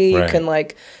comedy. Right. You can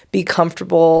like be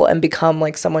comfortable and become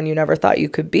like someone you never thought you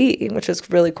could be, which is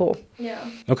really cool. Yeah.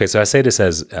 Okay, so I say this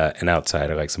as an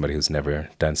outsider, like somebody who's never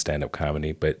done stand-up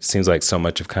comedy, but it seems like so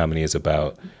much of comedy is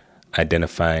about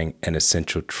identifying an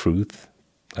essential truth,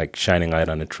 like shining light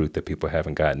on the truth that people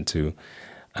haven't gotten to.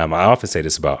 I often say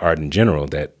this about art in general,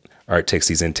 that art takes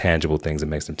these intangible things and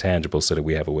makes them tangible so that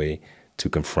we have a way to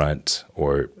confront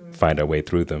or find our way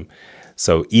through them.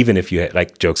 So even if you had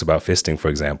like jokes about fisting, for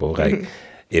example, like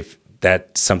if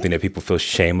that's something that people feel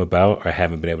shame about or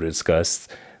haven't been able to discuss,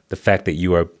 the fact that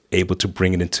you are able to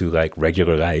bring it into like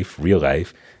regular life, real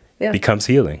life, becomes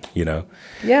healing, you know?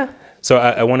 Yeah. So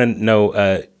I want to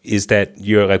know, is that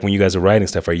you're like, when you guys are writing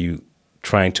stuff, are you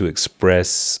trying to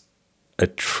express a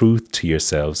truth to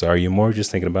yourselves? Or are you more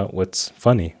just thinking about what's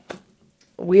funny?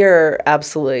 We are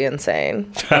absolutely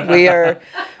insane. We get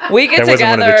That wasn't one of the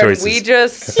together and choices. we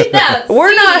just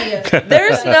we're not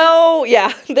there's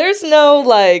no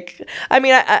like, I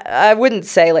mean, I wouldn't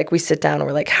say like we sit down and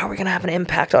we're like, how are we gonna have an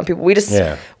impact on people? We just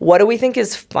what do we think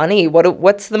is funny?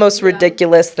 What's the most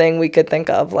ridiculous thing we could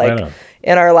think of? Like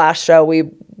in our last show we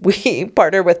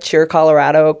partnered with Cheer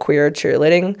Colorado, a queer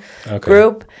cheerleading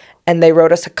group. And they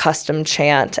wrote us a custom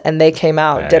chant, and they came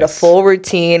out, did a full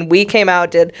routine. We came out,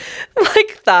 did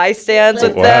like thigh stands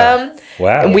with them.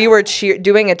 Wow. And we were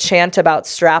doing a chant about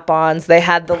strap-ons. They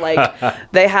had the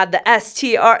they had the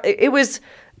STR.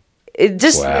 It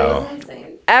just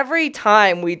every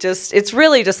time it's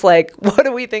really just like, what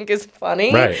do we think is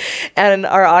funny? Right. And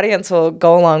our audience will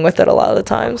go along with it a lot of the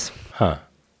times. Huh.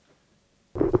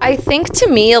 I think to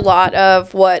me, a lot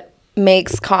of what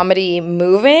makes comedy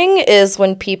moving is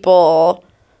when people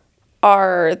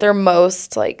are their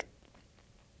most, like,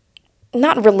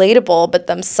 not relatable, but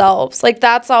themselves. Like,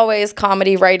 that's always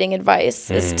comedy writing advice,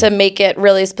 is to make it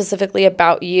really specifically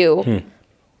about you.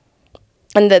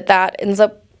 And that ends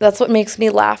up, that's what makes me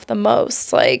laugh the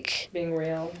most. Like, Being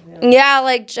real.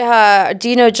 like, do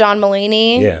you know John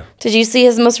Mulaney? Yeah. Did you see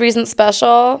his most recent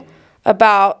special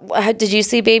about, did you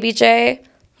see Baby J?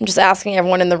 I'm just asking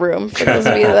everyone in the room, for those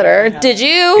of you that are, did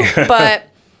you? But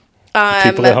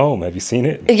People at home, have you seen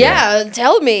it? yeah,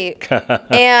 tell me.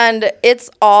 And it's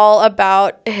all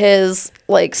about his,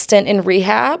 like, stint in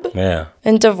rehab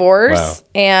and divorce. Wow.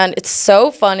 And it's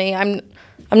so funny. I'm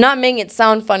not making it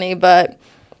sound funny, but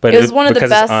it was one of the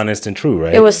best. Because it's honest and true,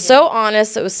 right? It was so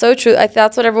honest. It was so true.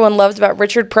 That's what everyone loved about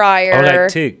Richard Pryor. Oh, like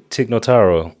Tig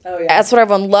Notaro. Oh, yeah. That's what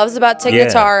everyone loves about Tig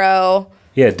Notaro.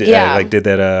 Yeah, did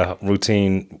that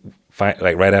routine,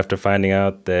 like right after finding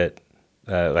out that,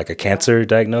 like a cancer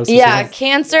diagnosis? Yeah,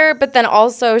 cancer, but then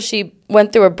also she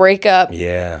went through a breakup.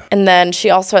 Yeah. And then she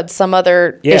also had some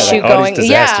other issue like all going. these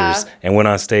disasters, and went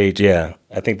on stage. Yeah,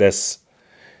 I think that's.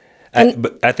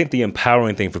 But I think the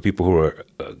empowering thing for people who are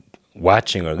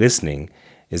watching or listening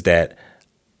is that,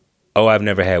 oh, I've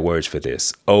never had words for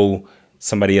this. Oh,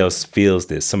 somebody else feels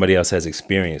this. Somebody else has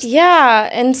experienced. Yeah,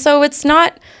 and so it's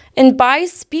not. And by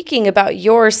speaking about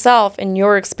yourself and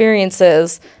your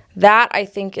experiences, that I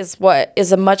think is what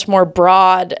is a much more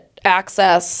broad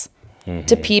access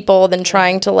to people than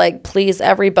trying to, like, please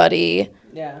everybody.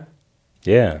 Yeah.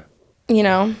 Yeah. You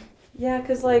know? Yeah,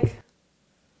 because, like,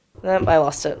 I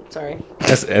lost it. Sorry.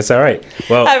 That's all right.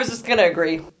 Well, I was just going to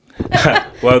agree.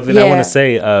 well, then I want to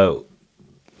say,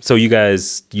 so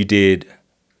you did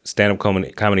stand-up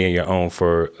comedy on your own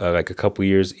for like a couple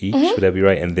years each. Would that be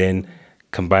right? And then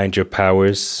combined your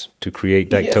powers to create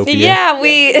Dyketopia? Yeah,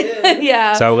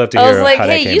 yeah. So I would love to I hear was like, how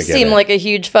that hey, came you together. seem like a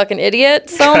huge fucking idiot.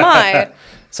 So am I.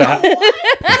 So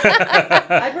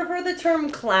I prefer the term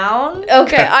clown.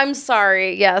 Okay, I'm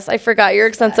sorry. Yes, I forgot your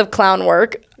extensive clown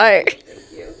work. how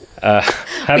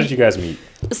did you guys meet?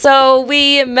 So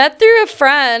we met through a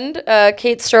friend,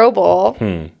 Kate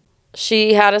Strobel.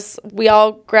 She had us, we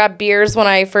all grabbed beers when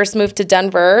I first moved to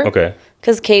Denver. Okay.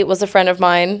 Because Kate was a friend of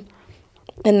mine.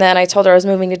 And then I told her I was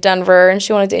moving to Denver, and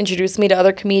she wanted to introduce me to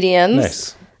other comedians.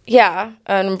 Nice. Yeah,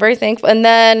 and I'm very thankful. And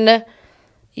then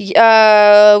we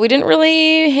didn't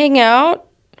really hang out,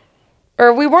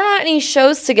 or we weren't on any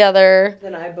shows together.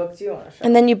 Then I booked you on a show.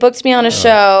 And then you booked me on a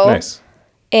show. Nice.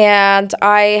 And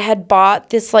I had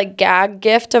bought this, like, gag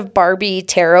gift of Barbie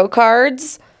tarot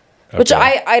cards, which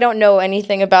I don't know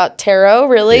anything about tarot,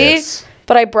 really. Yes.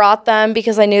 But I brought them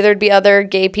because I knew there'd be other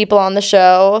gay people on the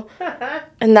show.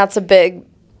 And that's a big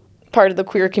part of the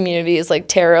queer community, is, like,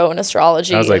 tarot and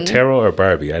astrology. I was like, tarot or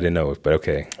Barbie? I didn't know, but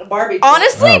okay. Barbie.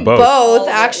 Honestly, Oh, both. both,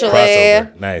 actually.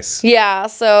 Crossover. Nice. Yeah,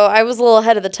 so I was a little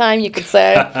ahead of the time, you could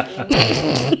say.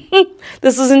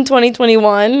 This was in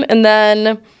 2021. And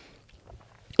then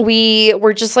we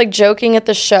were just, like, joking at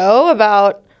the show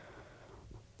about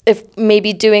if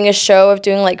maybe doing a show of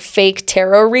doing, like, fake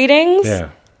tarot readings.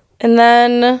 Yeah. And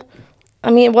then,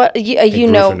 I mean, what you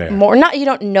grew know from there. more. Not you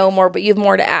don't know more, but you have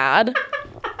more to add.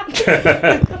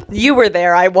 You were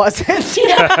there. I wasn't.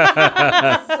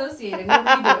 Associated. What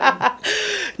are you doing?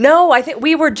 No, I think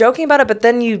we were joking about it, but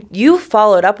then you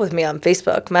followed up with me on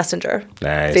Facebook Messenger.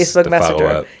 Nice. Facebook The Messenger.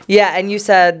 follow-up. Yeah, and you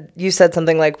said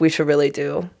something like we should really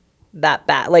do that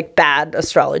bad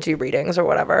astrology readings or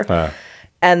whatever.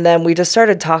 And then we just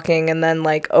started talking, and then,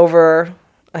 like, I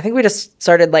think we just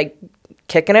started, like,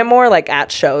 kicking it more, like,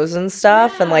 at shows and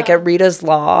stuff, and, like, at Rita's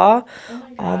Law,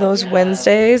 all those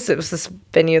Wednesdays. It was this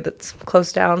venue that's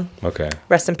closed down. Okay.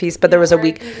 Rest in peace. But there was a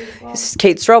week.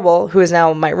 Kate Strobel, who is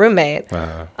now my roommate,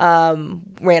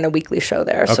 ran a weekly show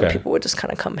there, so Okay. people would just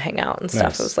kind of come hang out and stuff.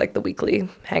 Nice. It was like the weekly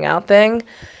hangout thing,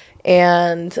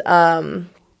 and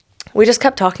we just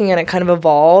kept talking, and it kind of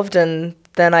evolved. And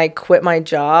then I quit my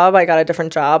job. I got a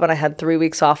different job, and I had 3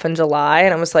 weeks off in July,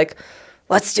 and I was like,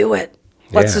 let's do it.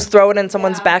 Let's just throw it in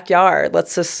someone's backyard.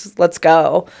 Let's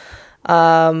go.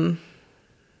 And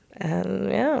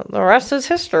yeah, the rest is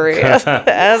history, as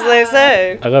they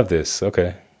say. I love this.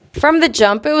 Okay. From the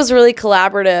jump, it was really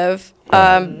collaborative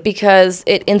because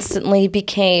it instantly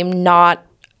became not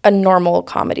a normal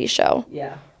comedy show.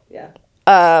 Yeah.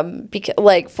 Because,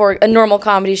 like, for a normal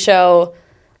comedy show,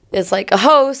 it's like a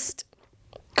host,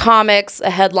 comics, a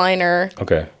headliner.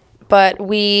 Okay. But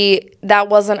that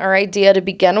wasn't our idea to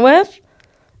begin with.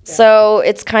 So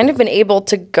it's kind of been able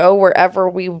to go wherever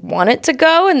we want it to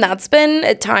go, and that's been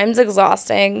at times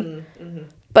exhausting,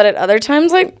 but at other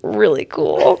times, like, really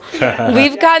cool.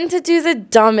 We've gotten to do the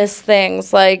dumbest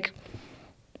things. Like,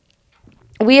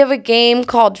 we have a game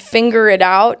called Finger It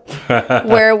Out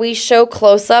where we show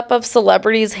close-up of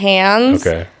celebrities' hands.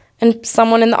 Okay. And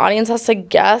someone in the audience has to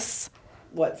guess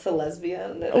What's a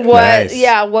lesbian?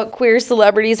 what queer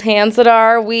celebrities' hands it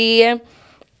are. We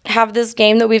have this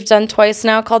game that we've done twice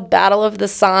now called Battle of the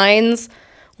Signs,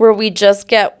 where we just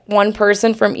get one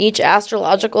person from each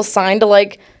astrological sign to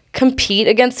like compete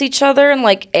against each other and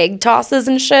like egg tosses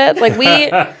and shit. Like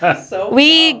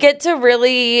we get to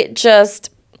really just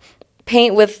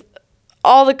paint with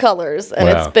all the colors, and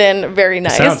it's been very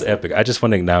nice. Sounds epic. I just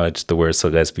want to acknowledge the word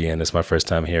lesbian. It's my first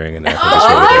time hearing it.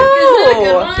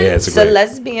 Yeah, it's a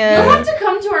lesbian. You'll have to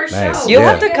come to our show. You'll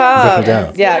have to come.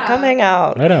 Down. Yeah, come hang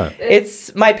out. Right on.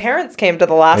 It's my parents came to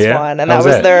the last one, and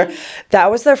that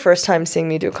was their first time seeing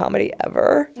me do comedy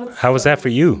ever. How was that for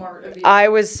you? I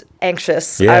was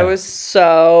anxious. Yeah. I was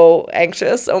so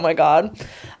anxious. Oh my God.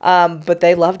 But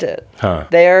they loved it. Huh.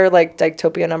 They're like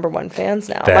Dyketopia #1 fans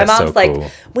now. That's my mom's so like,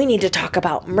 cool. we need to talk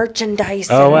about merchandise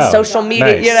Oh, and wow. social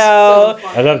media, Nice. you know.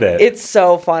 I love that. It's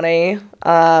so funny.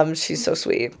 She's so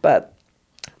sweet. But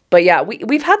yeah,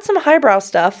 we've had some highbrow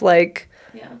stuff like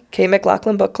Kate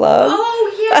McLachlan Book Club. Oh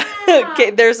yeah.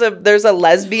 Kate, there's a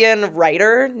lesbian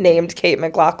writer named Kate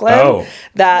McLachlan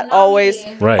that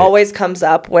always comes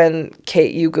up when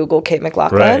you Google Kate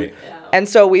McLachlan. Right. And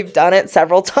so we've done it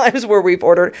several times where we've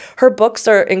ordered her books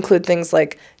include things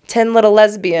like 10 Little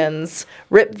Lesbians,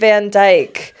 Rip Van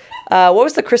Dyke. What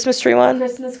was the Christmas tree one?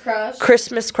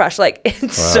 Christmas Crush. Like,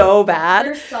 it's so bad.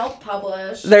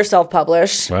 They're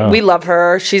self-published. Wow. We love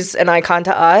her. She's an icon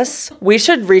to us. We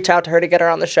should reach out to her to get her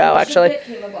on the show, actually.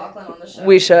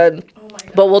 We should. Oh my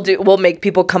God. But we'll make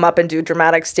people come up and do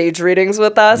dramatic stage readings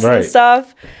with us and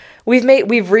stuff.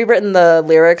 We've rewritten the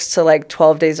lyrics to like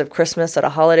 12 Days of Christmas at a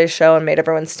holiday show and made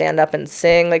everyone stand up and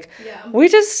sing. Like, we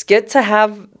just get to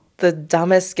have the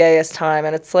dumbest, gayest time,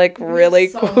 and it's like really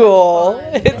cool.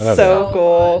 It's so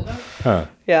cool. Huh.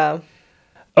 Yeah.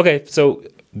 Okay, so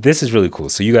this is really cool.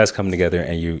 So you guys come together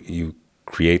and you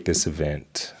create this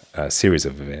event, series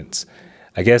of events.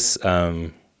 I guess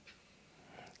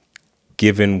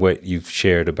given what you've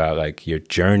shared about like your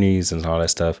journeys and all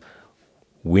that stuff,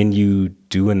 when you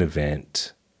do an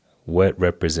event, what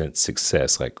represents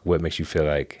success? Like, what makes you feel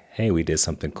like, hey, we did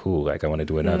something cool. Like, I want to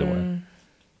do another one.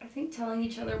 I think telling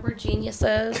each other we're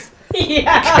geniuses.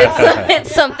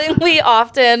 It's something we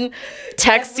often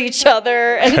text each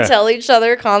other and tell each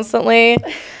other constantly.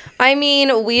 I mean,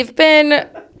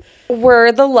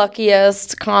 we're the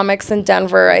luckiest comics in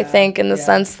Denver, I think, in the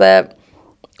sense that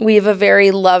we have a very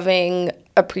loving,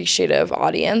 appreciative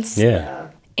audience. Yeah.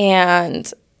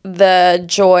 And the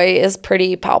joy is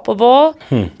pretty palpable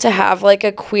to have like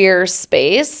a queer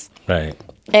space. Right.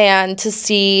 And to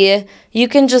see, you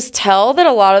can just tell that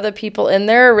a lot of the people in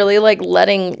there are really like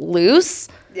letting loose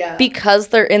because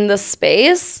they're in the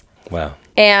space. Wow.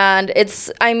 And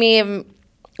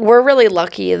we're really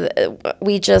lucky that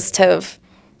we just have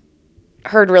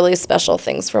heard really special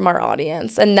things from our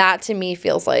audience. And that to me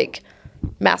feels like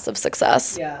massive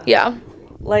success. Yeah.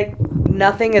 Like,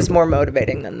 nothing is more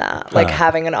motivating than that. Like,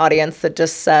 having an audience that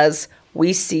just says,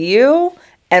 we see you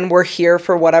and we're here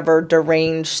for whatever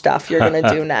deranged stuff you're going to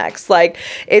do next. Like,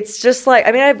 it's just like,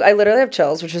 I mean, I literally have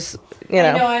chills, which is, you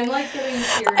know. I know, I'm like getting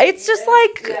serious. It's just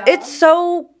like, it's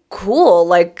so cool.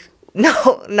 Like,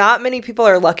 no, not many people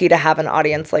are lucky to have an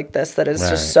audience like this that is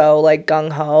just so like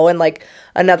gung-ho. And like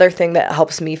another thing that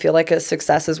helps me feel like a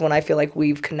success is when I feel like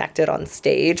we've connected on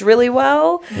stage really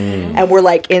well and we're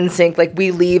like in sync. Like,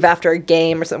 we leave after a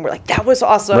game or something, we're like, that was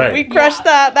awesome, we crushed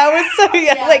that was so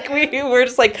like we're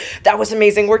just like, that was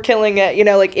amazing, we're killing it, you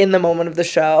know, like in the moment of the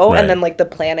show. And then like the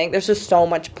planning, there's just so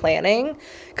much planning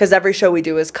because every show we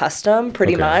do is custom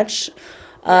pretty much.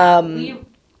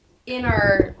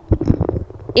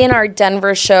 In our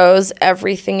Denver shows,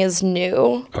 everything is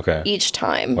new each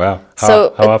time. Wow.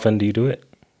 How often do you do it?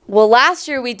 Well, last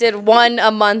year we did one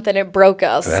a month and it broke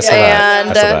us. That's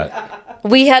a lot.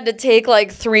 We had to take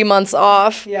like 3 months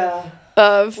off. We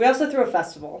also threw a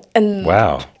festival. And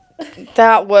wow.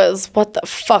 That was, what the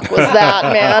fuck was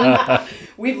that, man?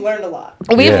 We've learned a lot.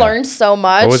 We've learned so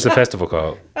much. What was the festival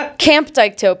called? Camp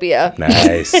Dyketopia.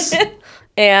 Nice.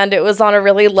 And it was on a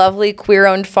really lovely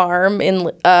queer-owned farm in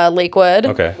Lakewood.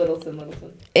 Okay. Littleton.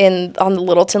 On the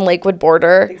Littleton-Lakewood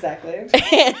border. Exactly. Everyone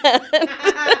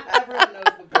knows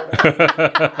the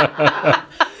border.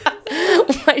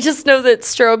 I just know that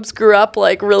Strobes grew up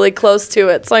like really close to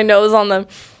it, so I know it was on the.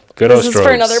 Good old This is Strobes.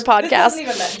 for another podcast. This doesn't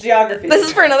even matter. Geography. This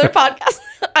is for another podcast,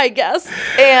 I guess.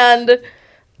 And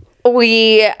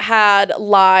we had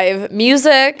live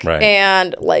music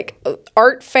and like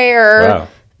art fair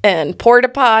and porta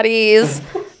potties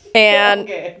And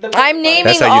I'm naming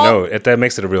That's how you know. That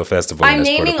makes it a real festival. I'm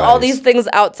naming all these things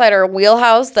outside our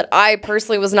wheelhouse that I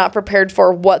personally was not prepared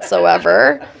for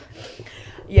whatsoever.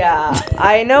 Yeah,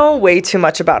 I know way too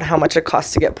much about how much it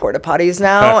costs to get porta potties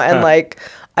now, and like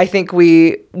I think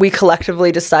we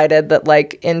collectively decided that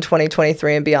like in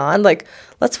 2023 and beyond, like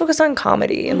let's focus on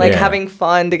comedy and like having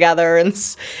fun together, and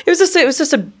it was just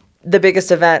the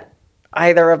biggest event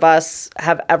either of us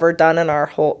have ever done in our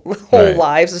whole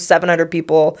lives. It was 700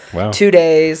 people, 2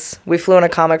 days. We flew in a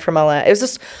comic from LA. It was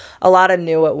just a lot of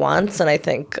new at once, and I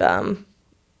think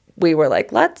we were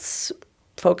like, let's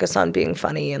focus on being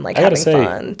funny and like having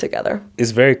fun together. It's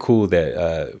very cool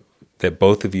that that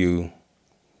both of you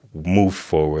moved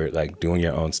forward, like doing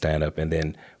your own stand-up, and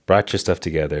then brought your stuff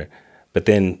together, but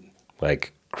then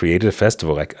like created a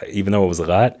festival. Like even though it was a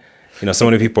lot, you know, so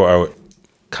many people are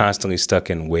constantly stuck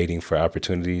in waiting for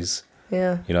opportunities.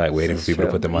 Yeah, you know, like waiting for people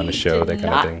to put them on the show, that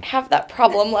kind of thing. Have that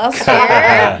problem last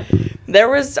year. There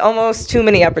was almost too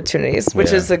many opportunities,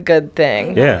 which is a good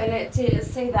thing. Yeah, and to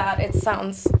say that, it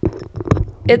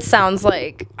sounds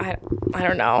like I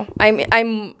don't know.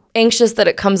 I'm anxious that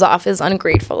it comes off as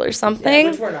ungrateful or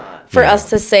something. Which we're not. For us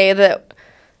to say that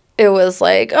it was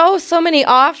like, oh, so many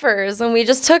offers and we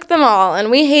just took them all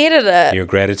and we hated it. your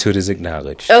gratitude is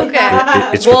acknowledged. Okay.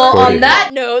 It's well, recorded. on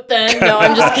that note, then no,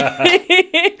 I'm just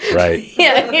kidding. Right.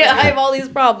 Yeah, I have all these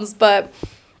problems, but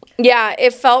yeah,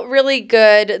 it felt really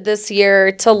good this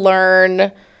year to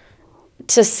learn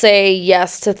to say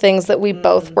yes to things that we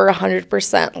both were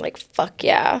 100% like, fuck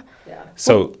yeah.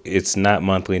 So it's not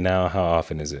monthly now. How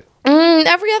often is it?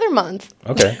 Every other month.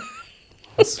 Okay.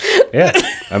 Yeah.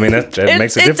 I mean, that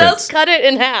makes a difference. It does cut it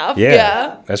in half. Yeah.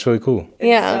 Yeah. That's really cool.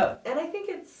 Yeah. And I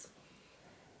think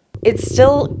it's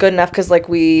still good enough because like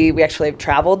we actually have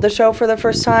traveled the show for the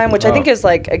first time, which I think is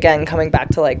like, again, coming back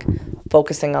to like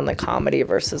focusing on the comedy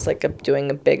versus like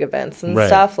doing big events and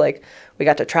stuff. Like we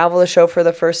got to travel the show for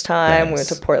the first time. We went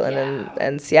to Portland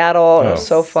and Seattle. And it was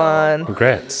so fun.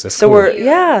 Congrats. That's So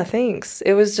cool. thanks.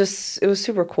 It was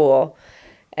super cool.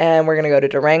 And we're going to go to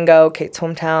Durango, Kate's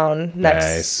hometown,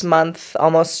 next month,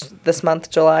 almost this month,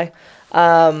 July.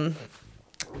 And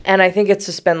I think it's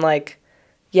just been like,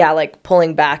 like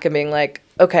pulling back and being like,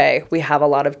 okay, we have a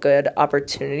lot of good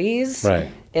opportunities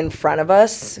in front of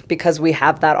us because we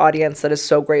have that audience that is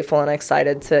so grateful and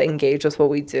excited to engage with what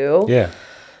we do. Yeah.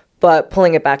 But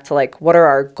pulling it back to like, what are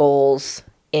our goals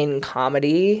in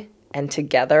comedy and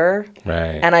together?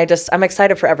 Right. And I'm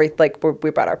excited for we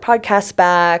brought our podcast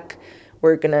back.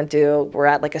 We're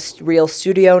at like a real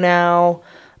studio now.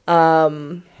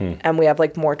 And we have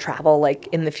like more travel like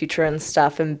in the future and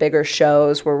stuff and bigger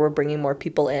shows where we're bringing more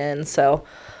people in. So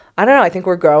I don't know. I think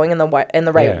we're growing in the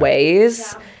right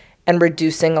ways and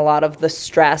reducing a lot of the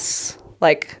stress.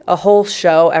 Like a whole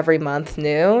show every month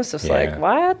new. So it's like,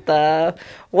 what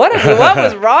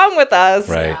was wrong with us?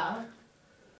 Right. Yeah.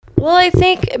 Well, I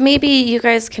think maybe you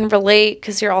guys can relate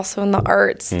because you're also in the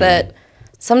arts that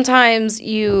sometimes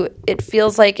it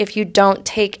feels like if you don't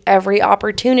take every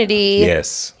opportunity,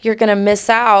 you're going to miss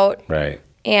out. Right.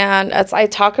 And I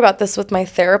talk about this with my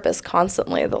therapist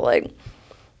constantly, that like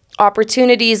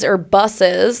opportunities are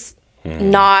buses,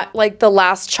 not like the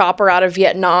last chopper out of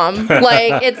Vietnam.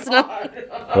 Like it's not.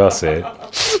 Well said.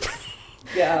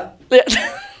 Yeah.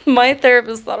 My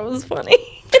therapist thought it was funny.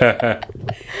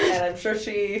 And I'm sure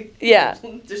she. Yeah.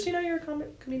 Does she know you're a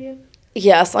comedian?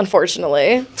 Yes,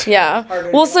 unfortunately.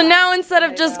 Yeah. Well, so now instead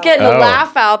of just getting a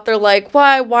laugh out, they're like,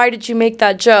 why did you make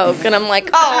that joke? And I'm like,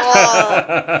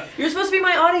 oh. You're supposed to be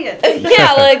my audience.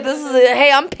 Yeah, like this is,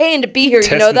 hey, I'm paying to be here.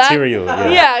 Test you know that? material,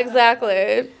 Yeah,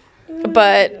 exactly.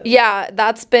 But yeah,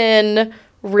 that's been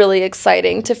really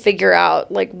exciting to figure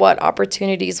out like what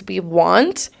opportunities we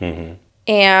want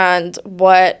and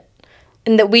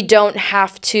that we don't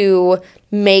have to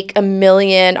make a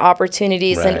million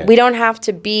opportunities and we don't have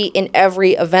to be in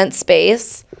every event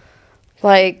space.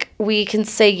 Like we can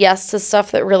say yes to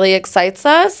stuff that really excites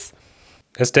us.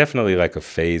 That's definitely like a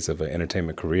phase of an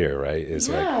entertainment career, right? It's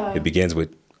like it begins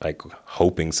with like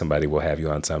hoping somebody will have you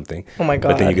on something. Oh my God.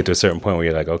 But then you get to a certain point where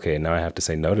you're like, okay, now I have to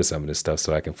say no to some of this stuff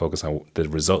so I can focus on the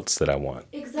results that I want.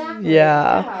 Exactly.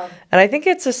 Yeah. And I think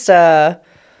it's just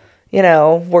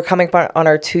we're coming up on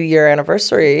our 2-year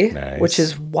anniversary, which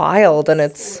is wild, and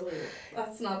that's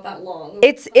not that long.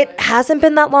 It hasn't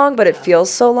been that long, but it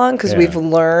feels so long because we've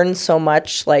learned so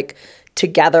much like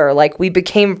together. Like we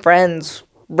became friends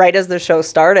right as the show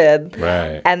started,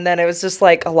 and then it was just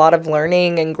like a lot of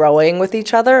learning and growing with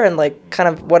each other, and like kind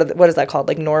of what is that called,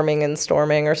 like norming and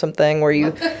storming or something, where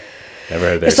you Never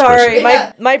heard that Sorry,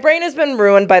 expression. my brain has been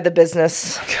ruined by the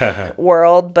business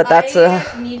world, but that's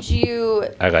I need you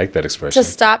I like that expression. to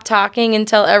stop talking and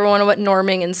tell everyone what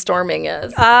norming and storming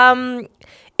is.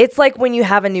 it's like when you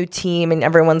have a new team and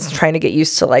everyone's trying to get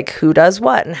used to like who does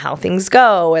what and how things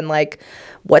go and like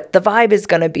what the vibe is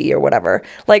going to be or whatever.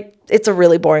 Like it's a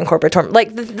really boring corporate term.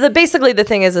 Like the basically the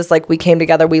thing is like we came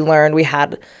together, we learned, we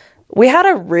had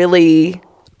a really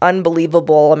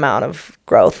unbelievable amount of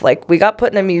growth. Like we got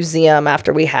put in a museum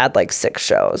after we had like 6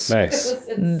 shows. Nice.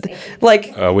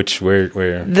 Like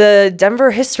Where? the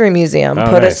Denver History Museum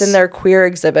put us in their queer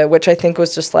exhibit, which I think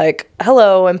was just like,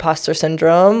 hello, imposter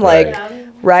syndrome. Like,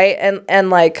 right? And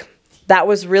like, that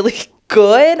was really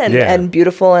good and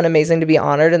beautiful and amazing to be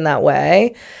honored in that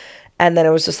way. And then it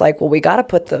was just like, well, we got to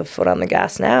put the foot on the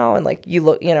gas now. And like,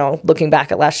 looking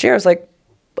back at last year, I was like,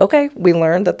 okay, we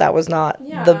learned that was not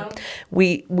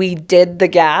we did the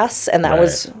gas and that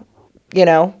was,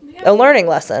 a learning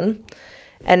lesson.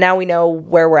 And now we know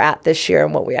where we're at this year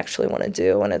and what we actually want to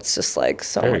do. And it's just like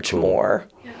so Very much cool. more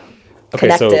Okay,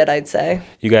 connected, so I'd say.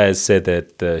 you guys said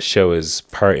that the show is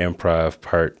part improv,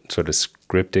 part sort of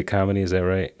scripted comedy. Is that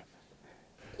right?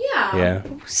 Yeah. Yeah.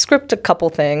 Script a couple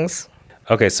things.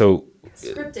 Okay, so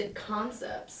Scripted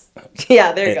concepts.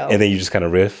 Yeah, there you go. and then you just kind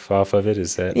of riff off of it.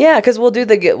 Is that? Yeah, because we'll do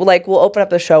we'll open up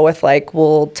the show with like,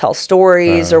 we'll tell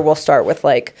stories or we'll start with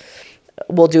like,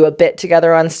 we'll do a bit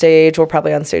together on stage. We're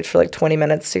probably on stage for like 20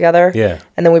 minutes together. Yeah.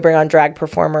 And then we bring on drag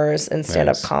performers and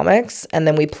stand-up Nice. comics. And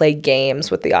then we play games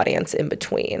with the audience in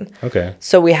between. Okay.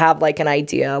 So we have like an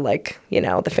idea, like,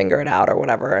 the figure it out or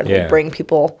whatever. And Yeah. we bring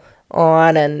people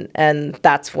on and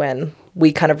that's when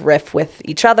we kind of riff with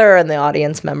each other and the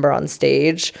audience member on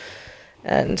stage.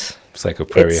 And It's like a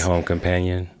prairie home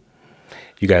companion.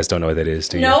 You guys don't know what that is,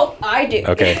 do you? Nope, I do.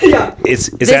 Okay. It's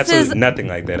absolutely nothing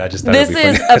like that. I just thought This it'd be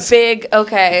is funny. a big,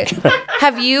 okay.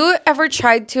 Have you ever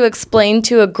tried to explain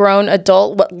to a grown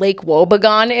adult what Lake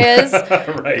Wobegon is?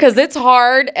 Because it's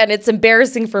hard and it's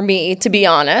embarrassing for me, to be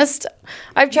honest.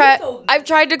 I've tried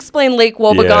to explain Lake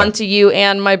Wobegon Yeah. to you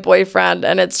and my boyfriend,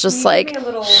 and it's just like,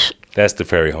 That's the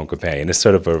Prairie Home Companion. It's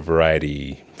sort of a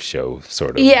variety show,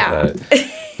 sort of. Yeah.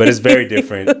 But it's very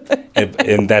different.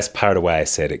 and that's part of why I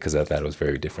said it, because I thought it was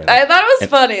very different. I thought it was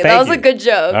funny. thank That was you. a good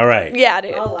joke. All right. Yeah,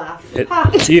 dude. I'll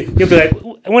laugh. You'll be like,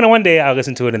 one day I'll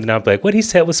listen to it and then I'll be like, what he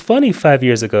said was funny 5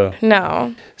 years ago.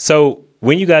 No. So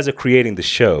when you guys are creating the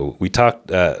show, we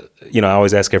talked, I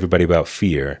always ask everybody about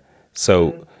fear.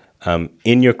 So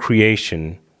in your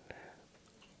creation,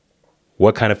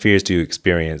 what kind of fears do you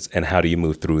experience and how do you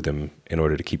move through them in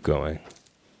order to keep going?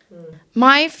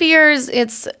 My fears,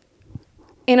 it's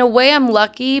in a way I'm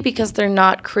lucky because they're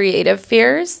not creative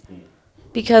fears.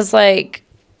 Because I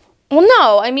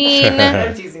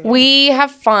mean, we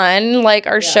have fun. Like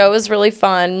our show is really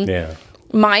fun. Yeah.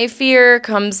 My fear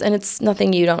comes, and it's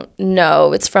nothing you don't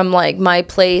know. It's from like my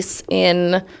place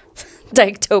in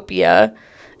Dyketopia.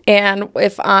 And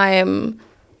if I'm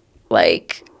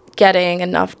like getting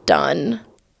enough done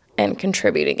and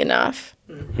contributing enough,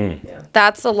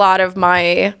 that's a lot of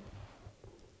my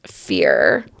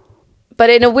fear. But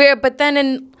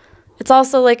it's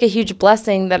also like a huge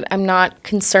blessing that I'm not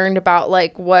concerned about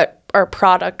like what our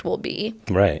product will be.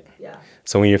 Right. Yeah.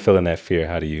 So when you're feeling that fear,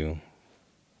 how do you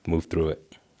move through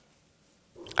it?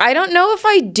 I don't know if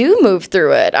I do move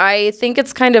through it. I think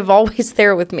it's kind of always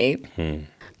there with me.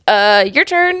 Your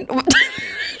turn. What?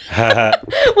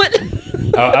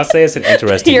 I'll say it's an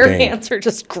interesting Your thing. hands are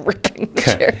just gripping the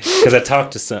chair. Because I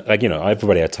talked to some,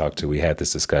 everybody I talked to, we had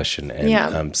this discussion,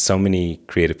 and so many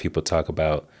creative people talk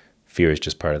about fear is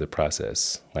just part of the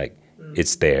process. Like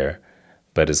it's there,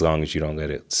 but as long as you don't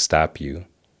let it stop you,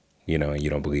 and you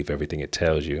don't believe everything it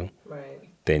tells you,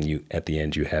 then you at the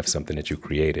end you have something that you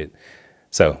created.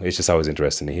 So it's just always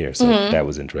interesting to hear. So that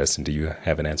was interesting. Do you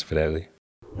have an answer for that, Lee?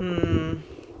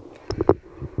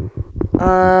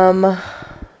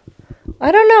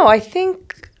 I don't know. I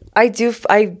think I do.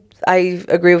 I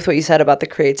agree with what you said about the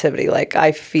creativity. Like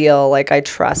I feel like I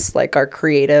trust like our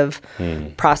creative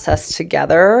process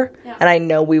together, and I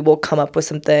know we will come up with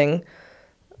something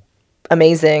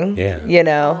amazing.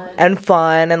 Yeah. And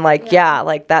fun, and like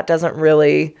like that doesn't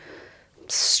really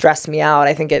stress me out.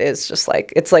 I think it is just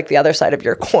like it's like the other side of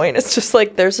your coin. It's just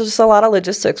like there's just a lot of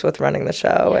logistics with running the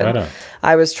show, and Right on.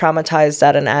 I was traumatized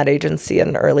at an ad agency at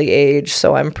an early age,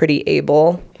 so I'm pretty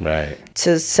able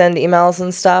to send emails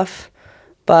and stuff.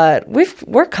 But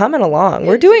we're coming along.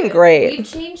 We're doing great. We've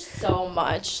changed so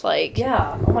much. Like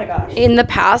Yeah. Oh my gosh. in the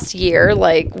past year,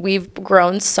 like we've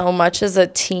grown so much as a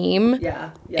team.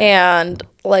 Yeah. And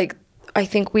like I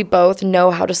think we both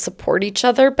know how to support each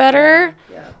other better.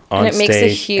 Yeah. On And it makes a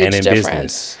stage huge and in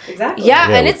difference. business. Exactly. Yeah,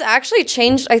 Yeah. and it's actually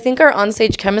changed. I think our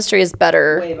onstage chemistry is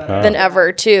better, Way better. than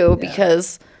ever, too,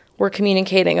 because we're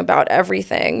communicating about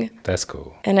everything. That's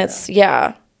cool. And it's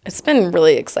been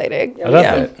really exciting. I love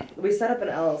that. We set up an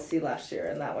LLC last year,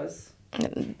 and that was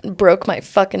Broke my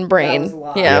fucking brain. That was a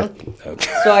lot. Yeah.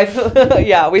 Okay.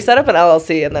 so we set up an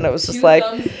LLC, and then it was just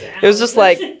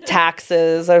like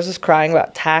taxes. I was just crying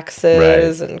about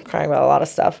taxes and crying about a lot of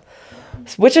stuff,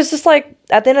 which is just like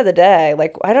at the end of the day,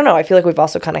 like I don't know. I feel like we've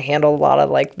also kind of handled a lot of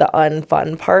like the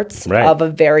unfun parts of a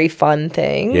very fun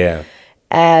thing. Yeah.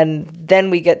 And then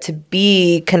we get to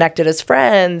be connected as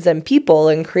friends and people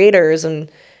and creators and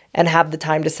have the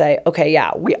time to say, okay,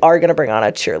 yeah, we are going to bring on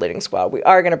a cheerleading squad. We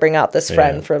are going to bring out this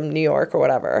friend from New York or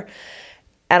whatever.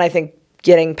 And I think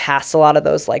getting past a lot of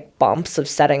those like bumps of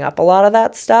setting up a lot of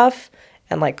that stuff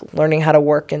and like learning how to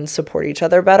work and support each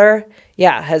other better,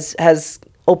 has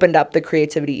opened up the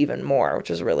creativity even more, which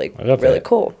is really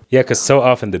cool. Yeah, because so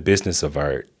often the business of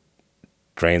art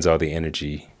drains all the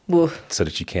energy Oof. so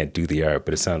that you can't do the art.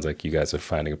 But it sounds like you guys are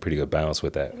finding a pretty good balance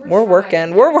with that. We're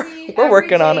working. We're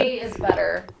working on it. Is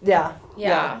better. Yeah.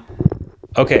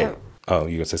 Okay. Oh,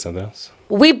 you gonna say something else?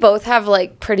 We both have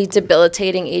like pretty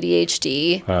debilitating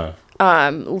ADHD.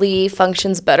 Lee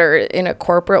functions better in a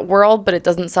corporate world, but it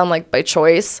doesn't sound like by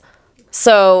choice.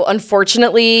 So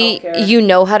unfortunately, you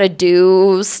know how to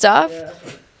do stuff. Yeah.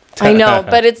 I know,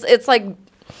 but it's like,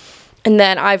 and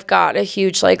then I've got a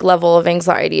huge like level of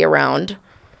anxiety around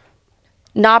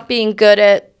not being good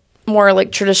at more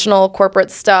like traditional corporate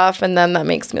stuff, and then that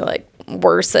makes me like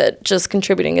worse at just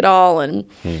contributing at all. And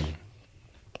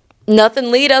nothing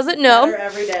Lee doesn't know.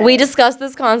 Every day. We discuss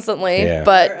this constantly,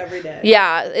 but every day.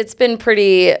 yeah, it's been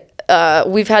pretty.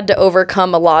 We've had to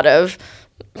overcome a lot of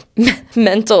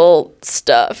mental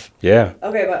stuff. Yeah.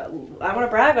 Okay, but I want to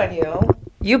brag on you.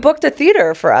 You booked a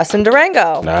theater for us in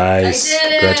Durango. Nice. I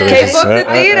did. Congratulations. Kate booked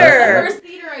a theater. First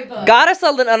theater I booked. Got us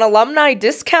an alumni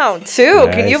discount too.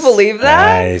 Can you believe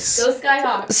that? Nice. Go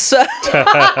Skyhawks.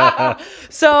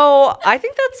 So I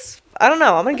think I don't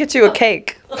know. I'm gonna get you a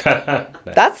cake.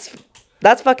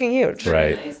 That's fucking huge.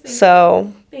 Right.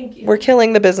 So Thank you. we're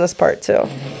killing the business part too.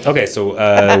 Okay, so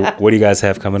what do you guys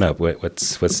have coming up?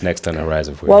 What's next on the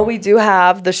horizon for you? Well, we do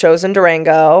have the shows in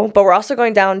Durango, but we're also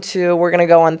going we're going to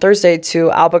go on Thursday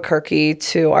to Albuquerque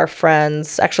to our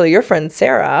friends, actually your friend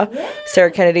Sarah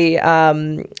Kennedy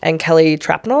and Kelly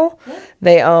Trapnell.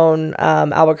 They own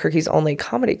Albuquerque's only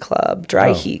comedy club,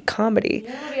 Dry Heat Comedy.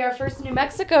 It'll be our first New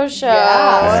Mexico show.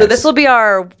 Yeah. So this will be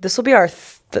our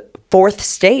fourth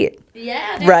state.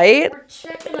 Yeah. Right?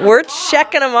 We're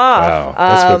checking them off. Wow,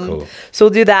 that's real cool. So we'll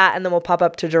do that, and then we'll pop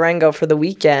up to Durango for the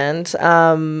weekend.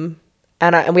 And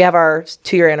we have our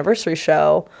 2-year anniversary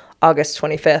show, August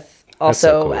 25th, also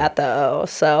so cool. at the O.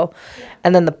 So,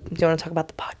 and then do you want to talk about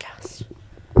the podcast?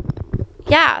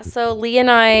 Yeah, so Lee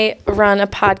and I run a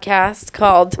podcast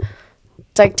called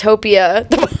Dyketopia,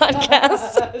 the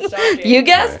podcast. You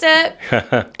guessed it.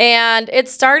 And it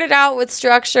started out with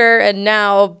structure, and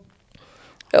now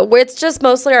it's just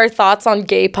mostly our thoughts on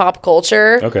gay pop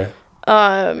culture. Okay.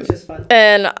 Which is fun.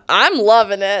 And I'm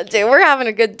loving it, dude. We're having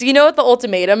a good. Do you know what the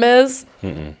ultimatum is?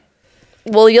 Mm-mm.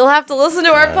 Well, you'll have to listen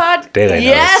to our pod. Daylight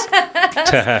Yes.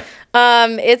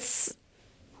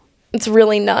 It's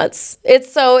really nuts.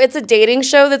 It's a dating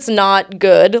show that's not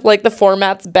good. Like the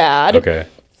format's bad. Okay.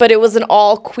 But it was an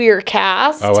all queer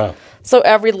cast. Oh wow. So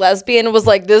every lesbian was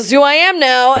like, "This is who I am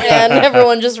now," and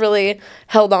everyone just really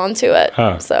held on to it.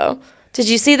 Huh. So, did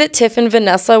you see that Tiff and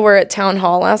Vanessa were at Town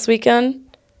Hall last weekend?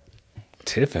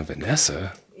 Tiff and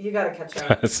Vanessa. You gotta catch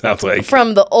up. It sounds like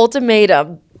From the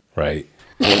ultimatum. right.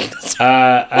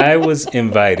 I was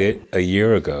invited a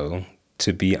year ago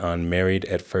to be on Married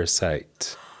at First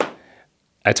Sight.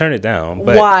 I turned it down,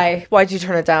 but Why? Why'd you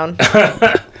turn it down?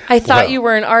 I thought you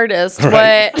were an artist,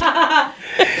 Right. but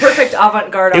Perfect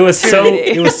avant-garde. it was so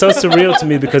surreal to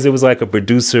me because it was like a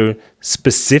producer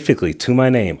specifically to my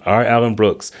name, R. Allen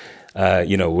Brooks.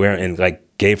 Wearing like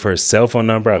gave her cell phone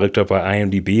number. I looked up on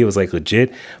IMDb. It was like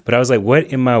legit. But I was like, what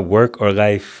in my work or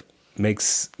life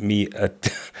makes me a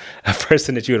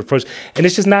person that you would approach? And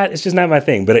it's just not my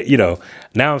thing. But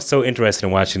now I'm so interested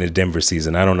in watching the Denver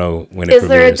season. I don't know when it is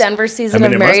there a premieres. Denver season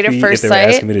of it Married must at be First if they were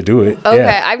Sight? asking me to do it. Okay,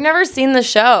 Yeah. I've never seen the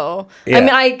show. Yeah. I mean,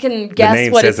 I can guess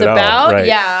name what says it's it all, about. right.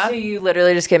 Yeah. So you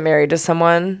literally just get married to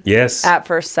someone Yes. at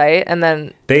first sight, and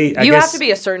then I you guess, have to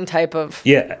be a certain type of.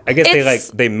 Yeah, I guess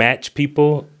It's- they match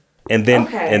people And then,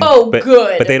 Okay.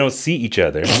 Good. But they don't see each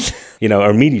other,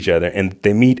 or meet each other, and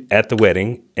they meet at the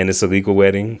wedding, and it's a legal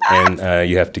wedding, and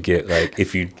you have to get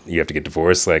you have to get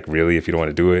divorced, really, if you don't want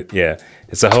to do it. Yeah,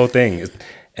 it's a whole thing,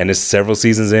 and it's several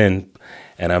seasons in,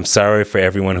 and I'm sorry for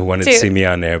everyone who wanted to see me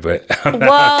on there, but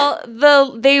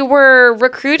they were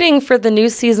recruiting for the new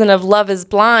season of Love Is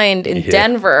Blind in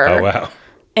Denver. Oh wow!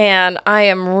 And I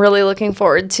am really looking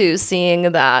forward to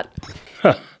seeing that.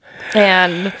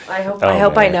 And I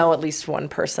hope I know at least one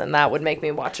person. That would make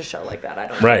me watch a show like that. I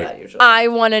don't do that usually. I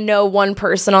want to know one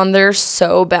person on there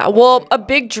so bad. Well, a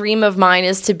big dream of mine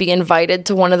is to be invited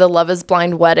to one of the Love Is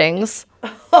Blind weddings.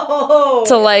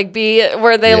 To be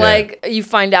where they you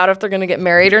find out if they're going to get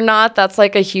married or not. That's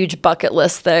a huge bucket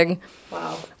list thing.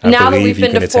 Wow. Now that we've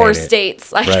been to 4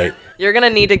 states. Right. You're going to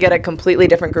need to get a completely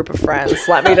different group of friends.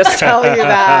 Let me just tell you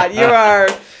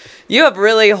that. You have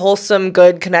really wholesome,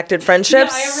 good, connected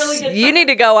friendships. Yeah, I have really good You need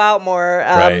to go out more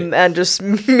and just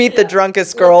meet the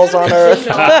drunkest girls on earth.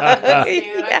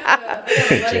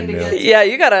 Yeah,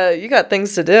 you got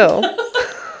things to do.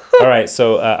 All right,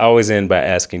 so I always end by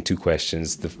asking 2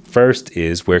 questions. The first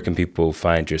is, where can people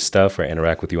find your stuff or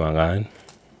interact with you online?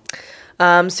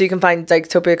 So you can find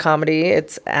Dyketopia Comedy.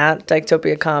 It's at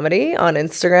Dyketopia Comedy on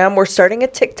Instagram. We're starting a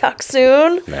TikTok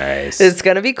soon. Nice. It's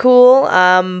gonna be cool.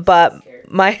 But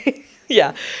my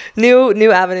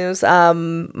new avenues.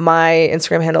 My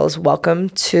Instagram handle is welcome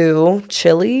to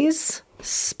Chili's,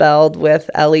 spelled with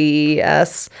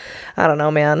Lees. I don't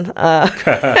know, man.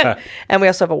 And we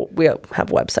also have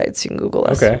websites. You can Google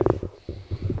us. Okay.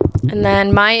 And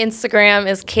then my Instagram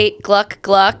is Kate Gluck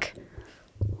Gluck.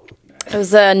 It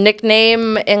was a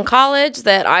nickname in college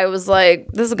that I was like,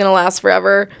 this is going to last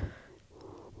forever.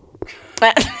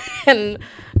 And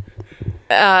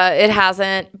it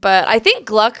hasn't. But I think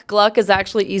Gluck Gluck is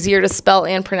actually easier to spell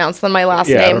and pronounce than my last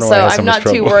name. So I'm not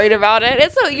too worried about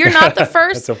it. You're not the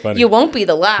first. That's so funny. You won't be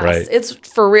the last. Right. It's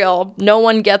for real. No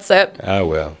one gets it. I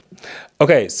will.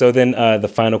 Okay, so then the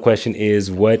final question is,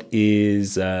 what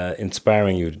is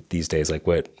inspiring you these days?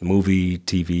 What movie,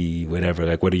 TV,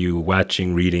 whatever? What are you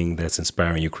watching, reading that's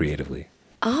inspiring you creatively?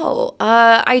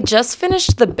 I just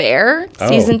finished The Bear,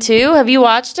 season 2. Have you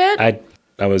watched it?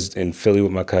 I was in Philly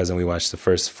with my cousin. We watched the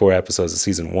first 4 episodes of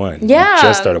season 1. Yeah. We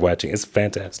just started watching. It's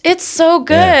fantastic. It's so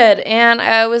good. Yeah. And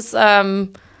I was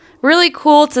really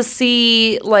cool to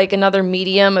see another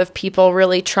medium of people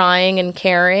really trying and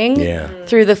caring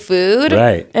through the food.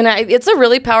 Right. And it's a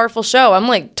really powerful show.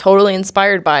 I'm totally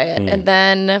inspired by it. And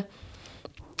then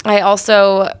I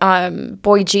also,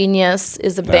 Boy Genius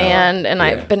is a band, and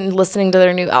I've been listening to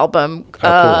their new album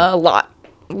a lot.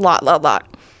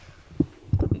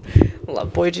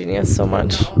 Love Boy Genius so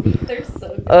much. They're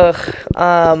so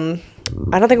good.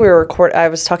 I don't think we were I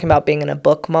was talking about being in a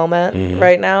book moment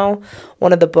right now.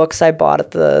 One of the books I bought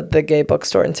at the gay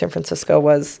bookstore in San Francisco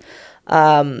was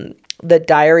The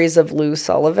Diaries of Lou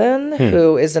Sullivan,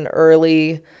 who is an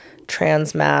early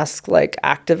trans masc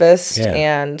activist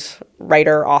and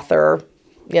writer, author,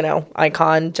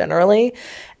 icon generally.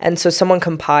 And so someone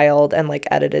compiled and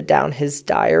edited down his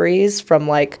diaries from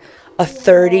a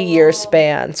 30-year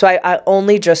span. So I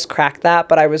only just cracked that,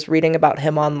 but I was reading about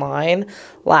him online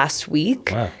last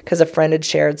week because a friend had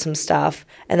shared some stuff.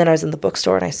 And then I was in the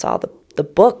bookstore and I saw the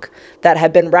book that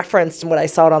had been referenced, and when I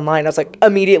saw it online, I was like,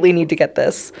 immediately need to get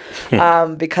this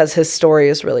because his story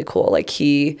is really cool.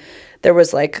 There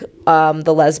was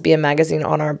the lesbian magazine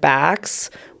On Our Backs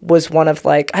was one of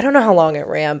I don't know how long it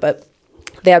ran, but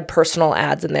they had personal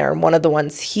ads in there. And one of the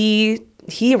ones he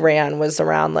ran was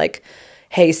around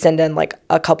hey, send in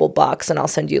a couple bucks and I'll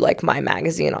send you my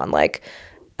magazine on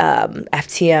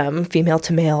FTM, female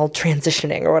to male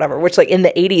transitioning or whatever, which in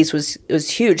the 80s was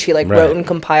huge. He wrote and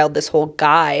compiled this whole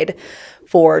guide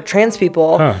for trans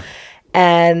people.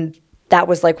 And that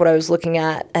was what I was looking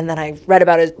at. And then I read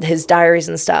about his diaries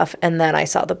and stuff. And then I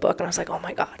saw the book and I was like, oh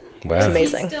my God, it's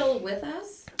amazing. Is he still with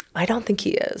us? I don't think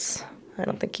he is. I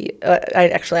don't think he,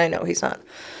 I know he's not.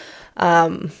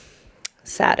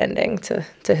 Sad ending to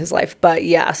his life, but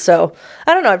yeah, so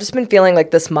I don't know, I've just been feeling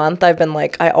this month I've been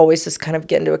I always just kind of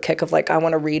get into a kick of I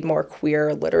want to read more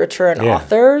queer literature and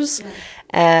authors,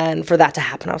 and for that to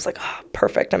happen I was like, oh,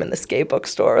 perfect, I'm in this gay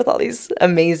bookstore with all these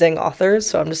amazing authors,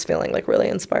 so I'm just feeling really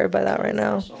inspired by that right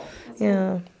now.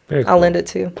 Yeah, very cool. I'll end it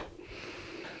too.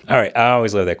 All right, I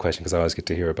always love that question because I always get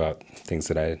to hear about things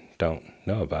that I don't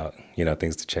know about,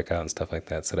 things to check out and stuff like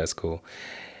that, so that's cool.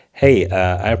 Hey,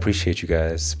 I appreciate you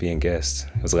guys being guests.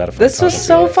 It was a lot of fun. This was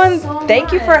so fun.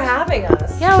 Thank you for having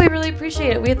us. Yeah, we really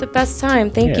appreciate it. We had the best time.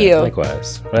 Thank you.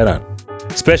 Likewise. Right on.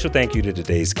 Special thank you to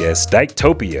today's guest,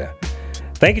 Dyketopia.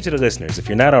 Thank you to the listeners. If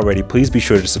you're not already, please be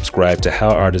sure to subscribe to How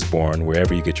Art is Born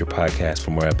wherever you get your podcast for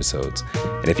more episodes.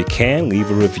 And if you can, leave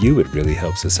a review. It really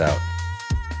helps us out.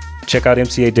 Check out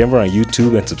MCA Denver on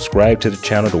YouTube and subscribe to the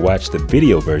channel to watch the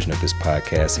video version of this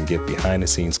podcast and get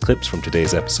behind-the-scenes clips from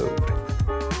today's episode.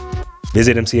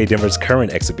 Visit MCA Denver's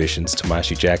current exhibitions,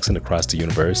 Tamashi Jackson Across the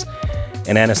Universe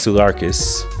and Anna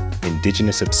Sularkis,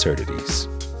 Indigenous Absurdities.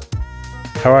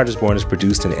 How Art is Born is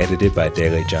produced and edited by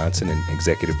Dele Johnson and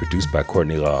executive produced by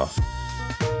Courtney Law.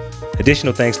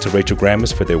 Additional thanks to Rachel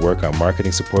Grammas for their work on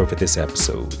marketing support for this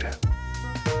episode.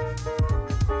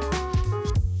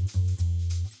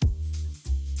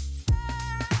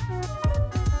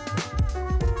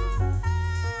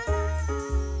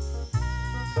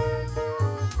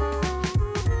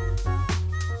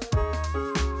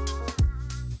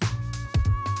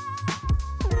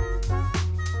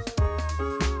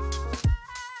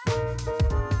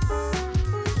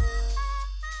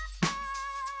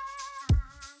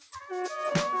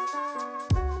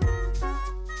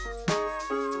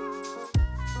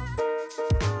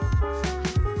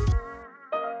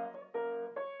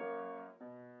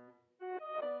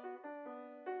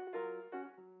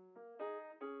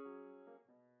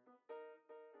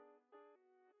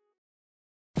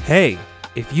 Hey,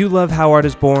 if you love How Art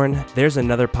is Born, there's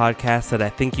another podcast that I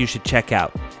think you should check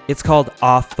out. It's called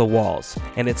Off the Walls,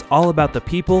 and it's all about the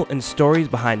people and stories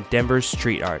behind Denver's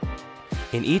street art.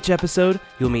 In each episode,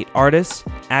 you'll meet artists,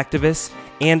 activists,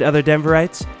 and other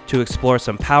Denverites to explore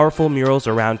some powerful murals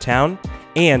around town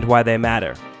and why they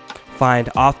matter. Find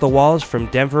Off the Walls from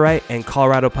Denverite and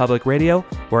Colorado Public Radio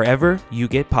wherever you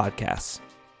get podcasts.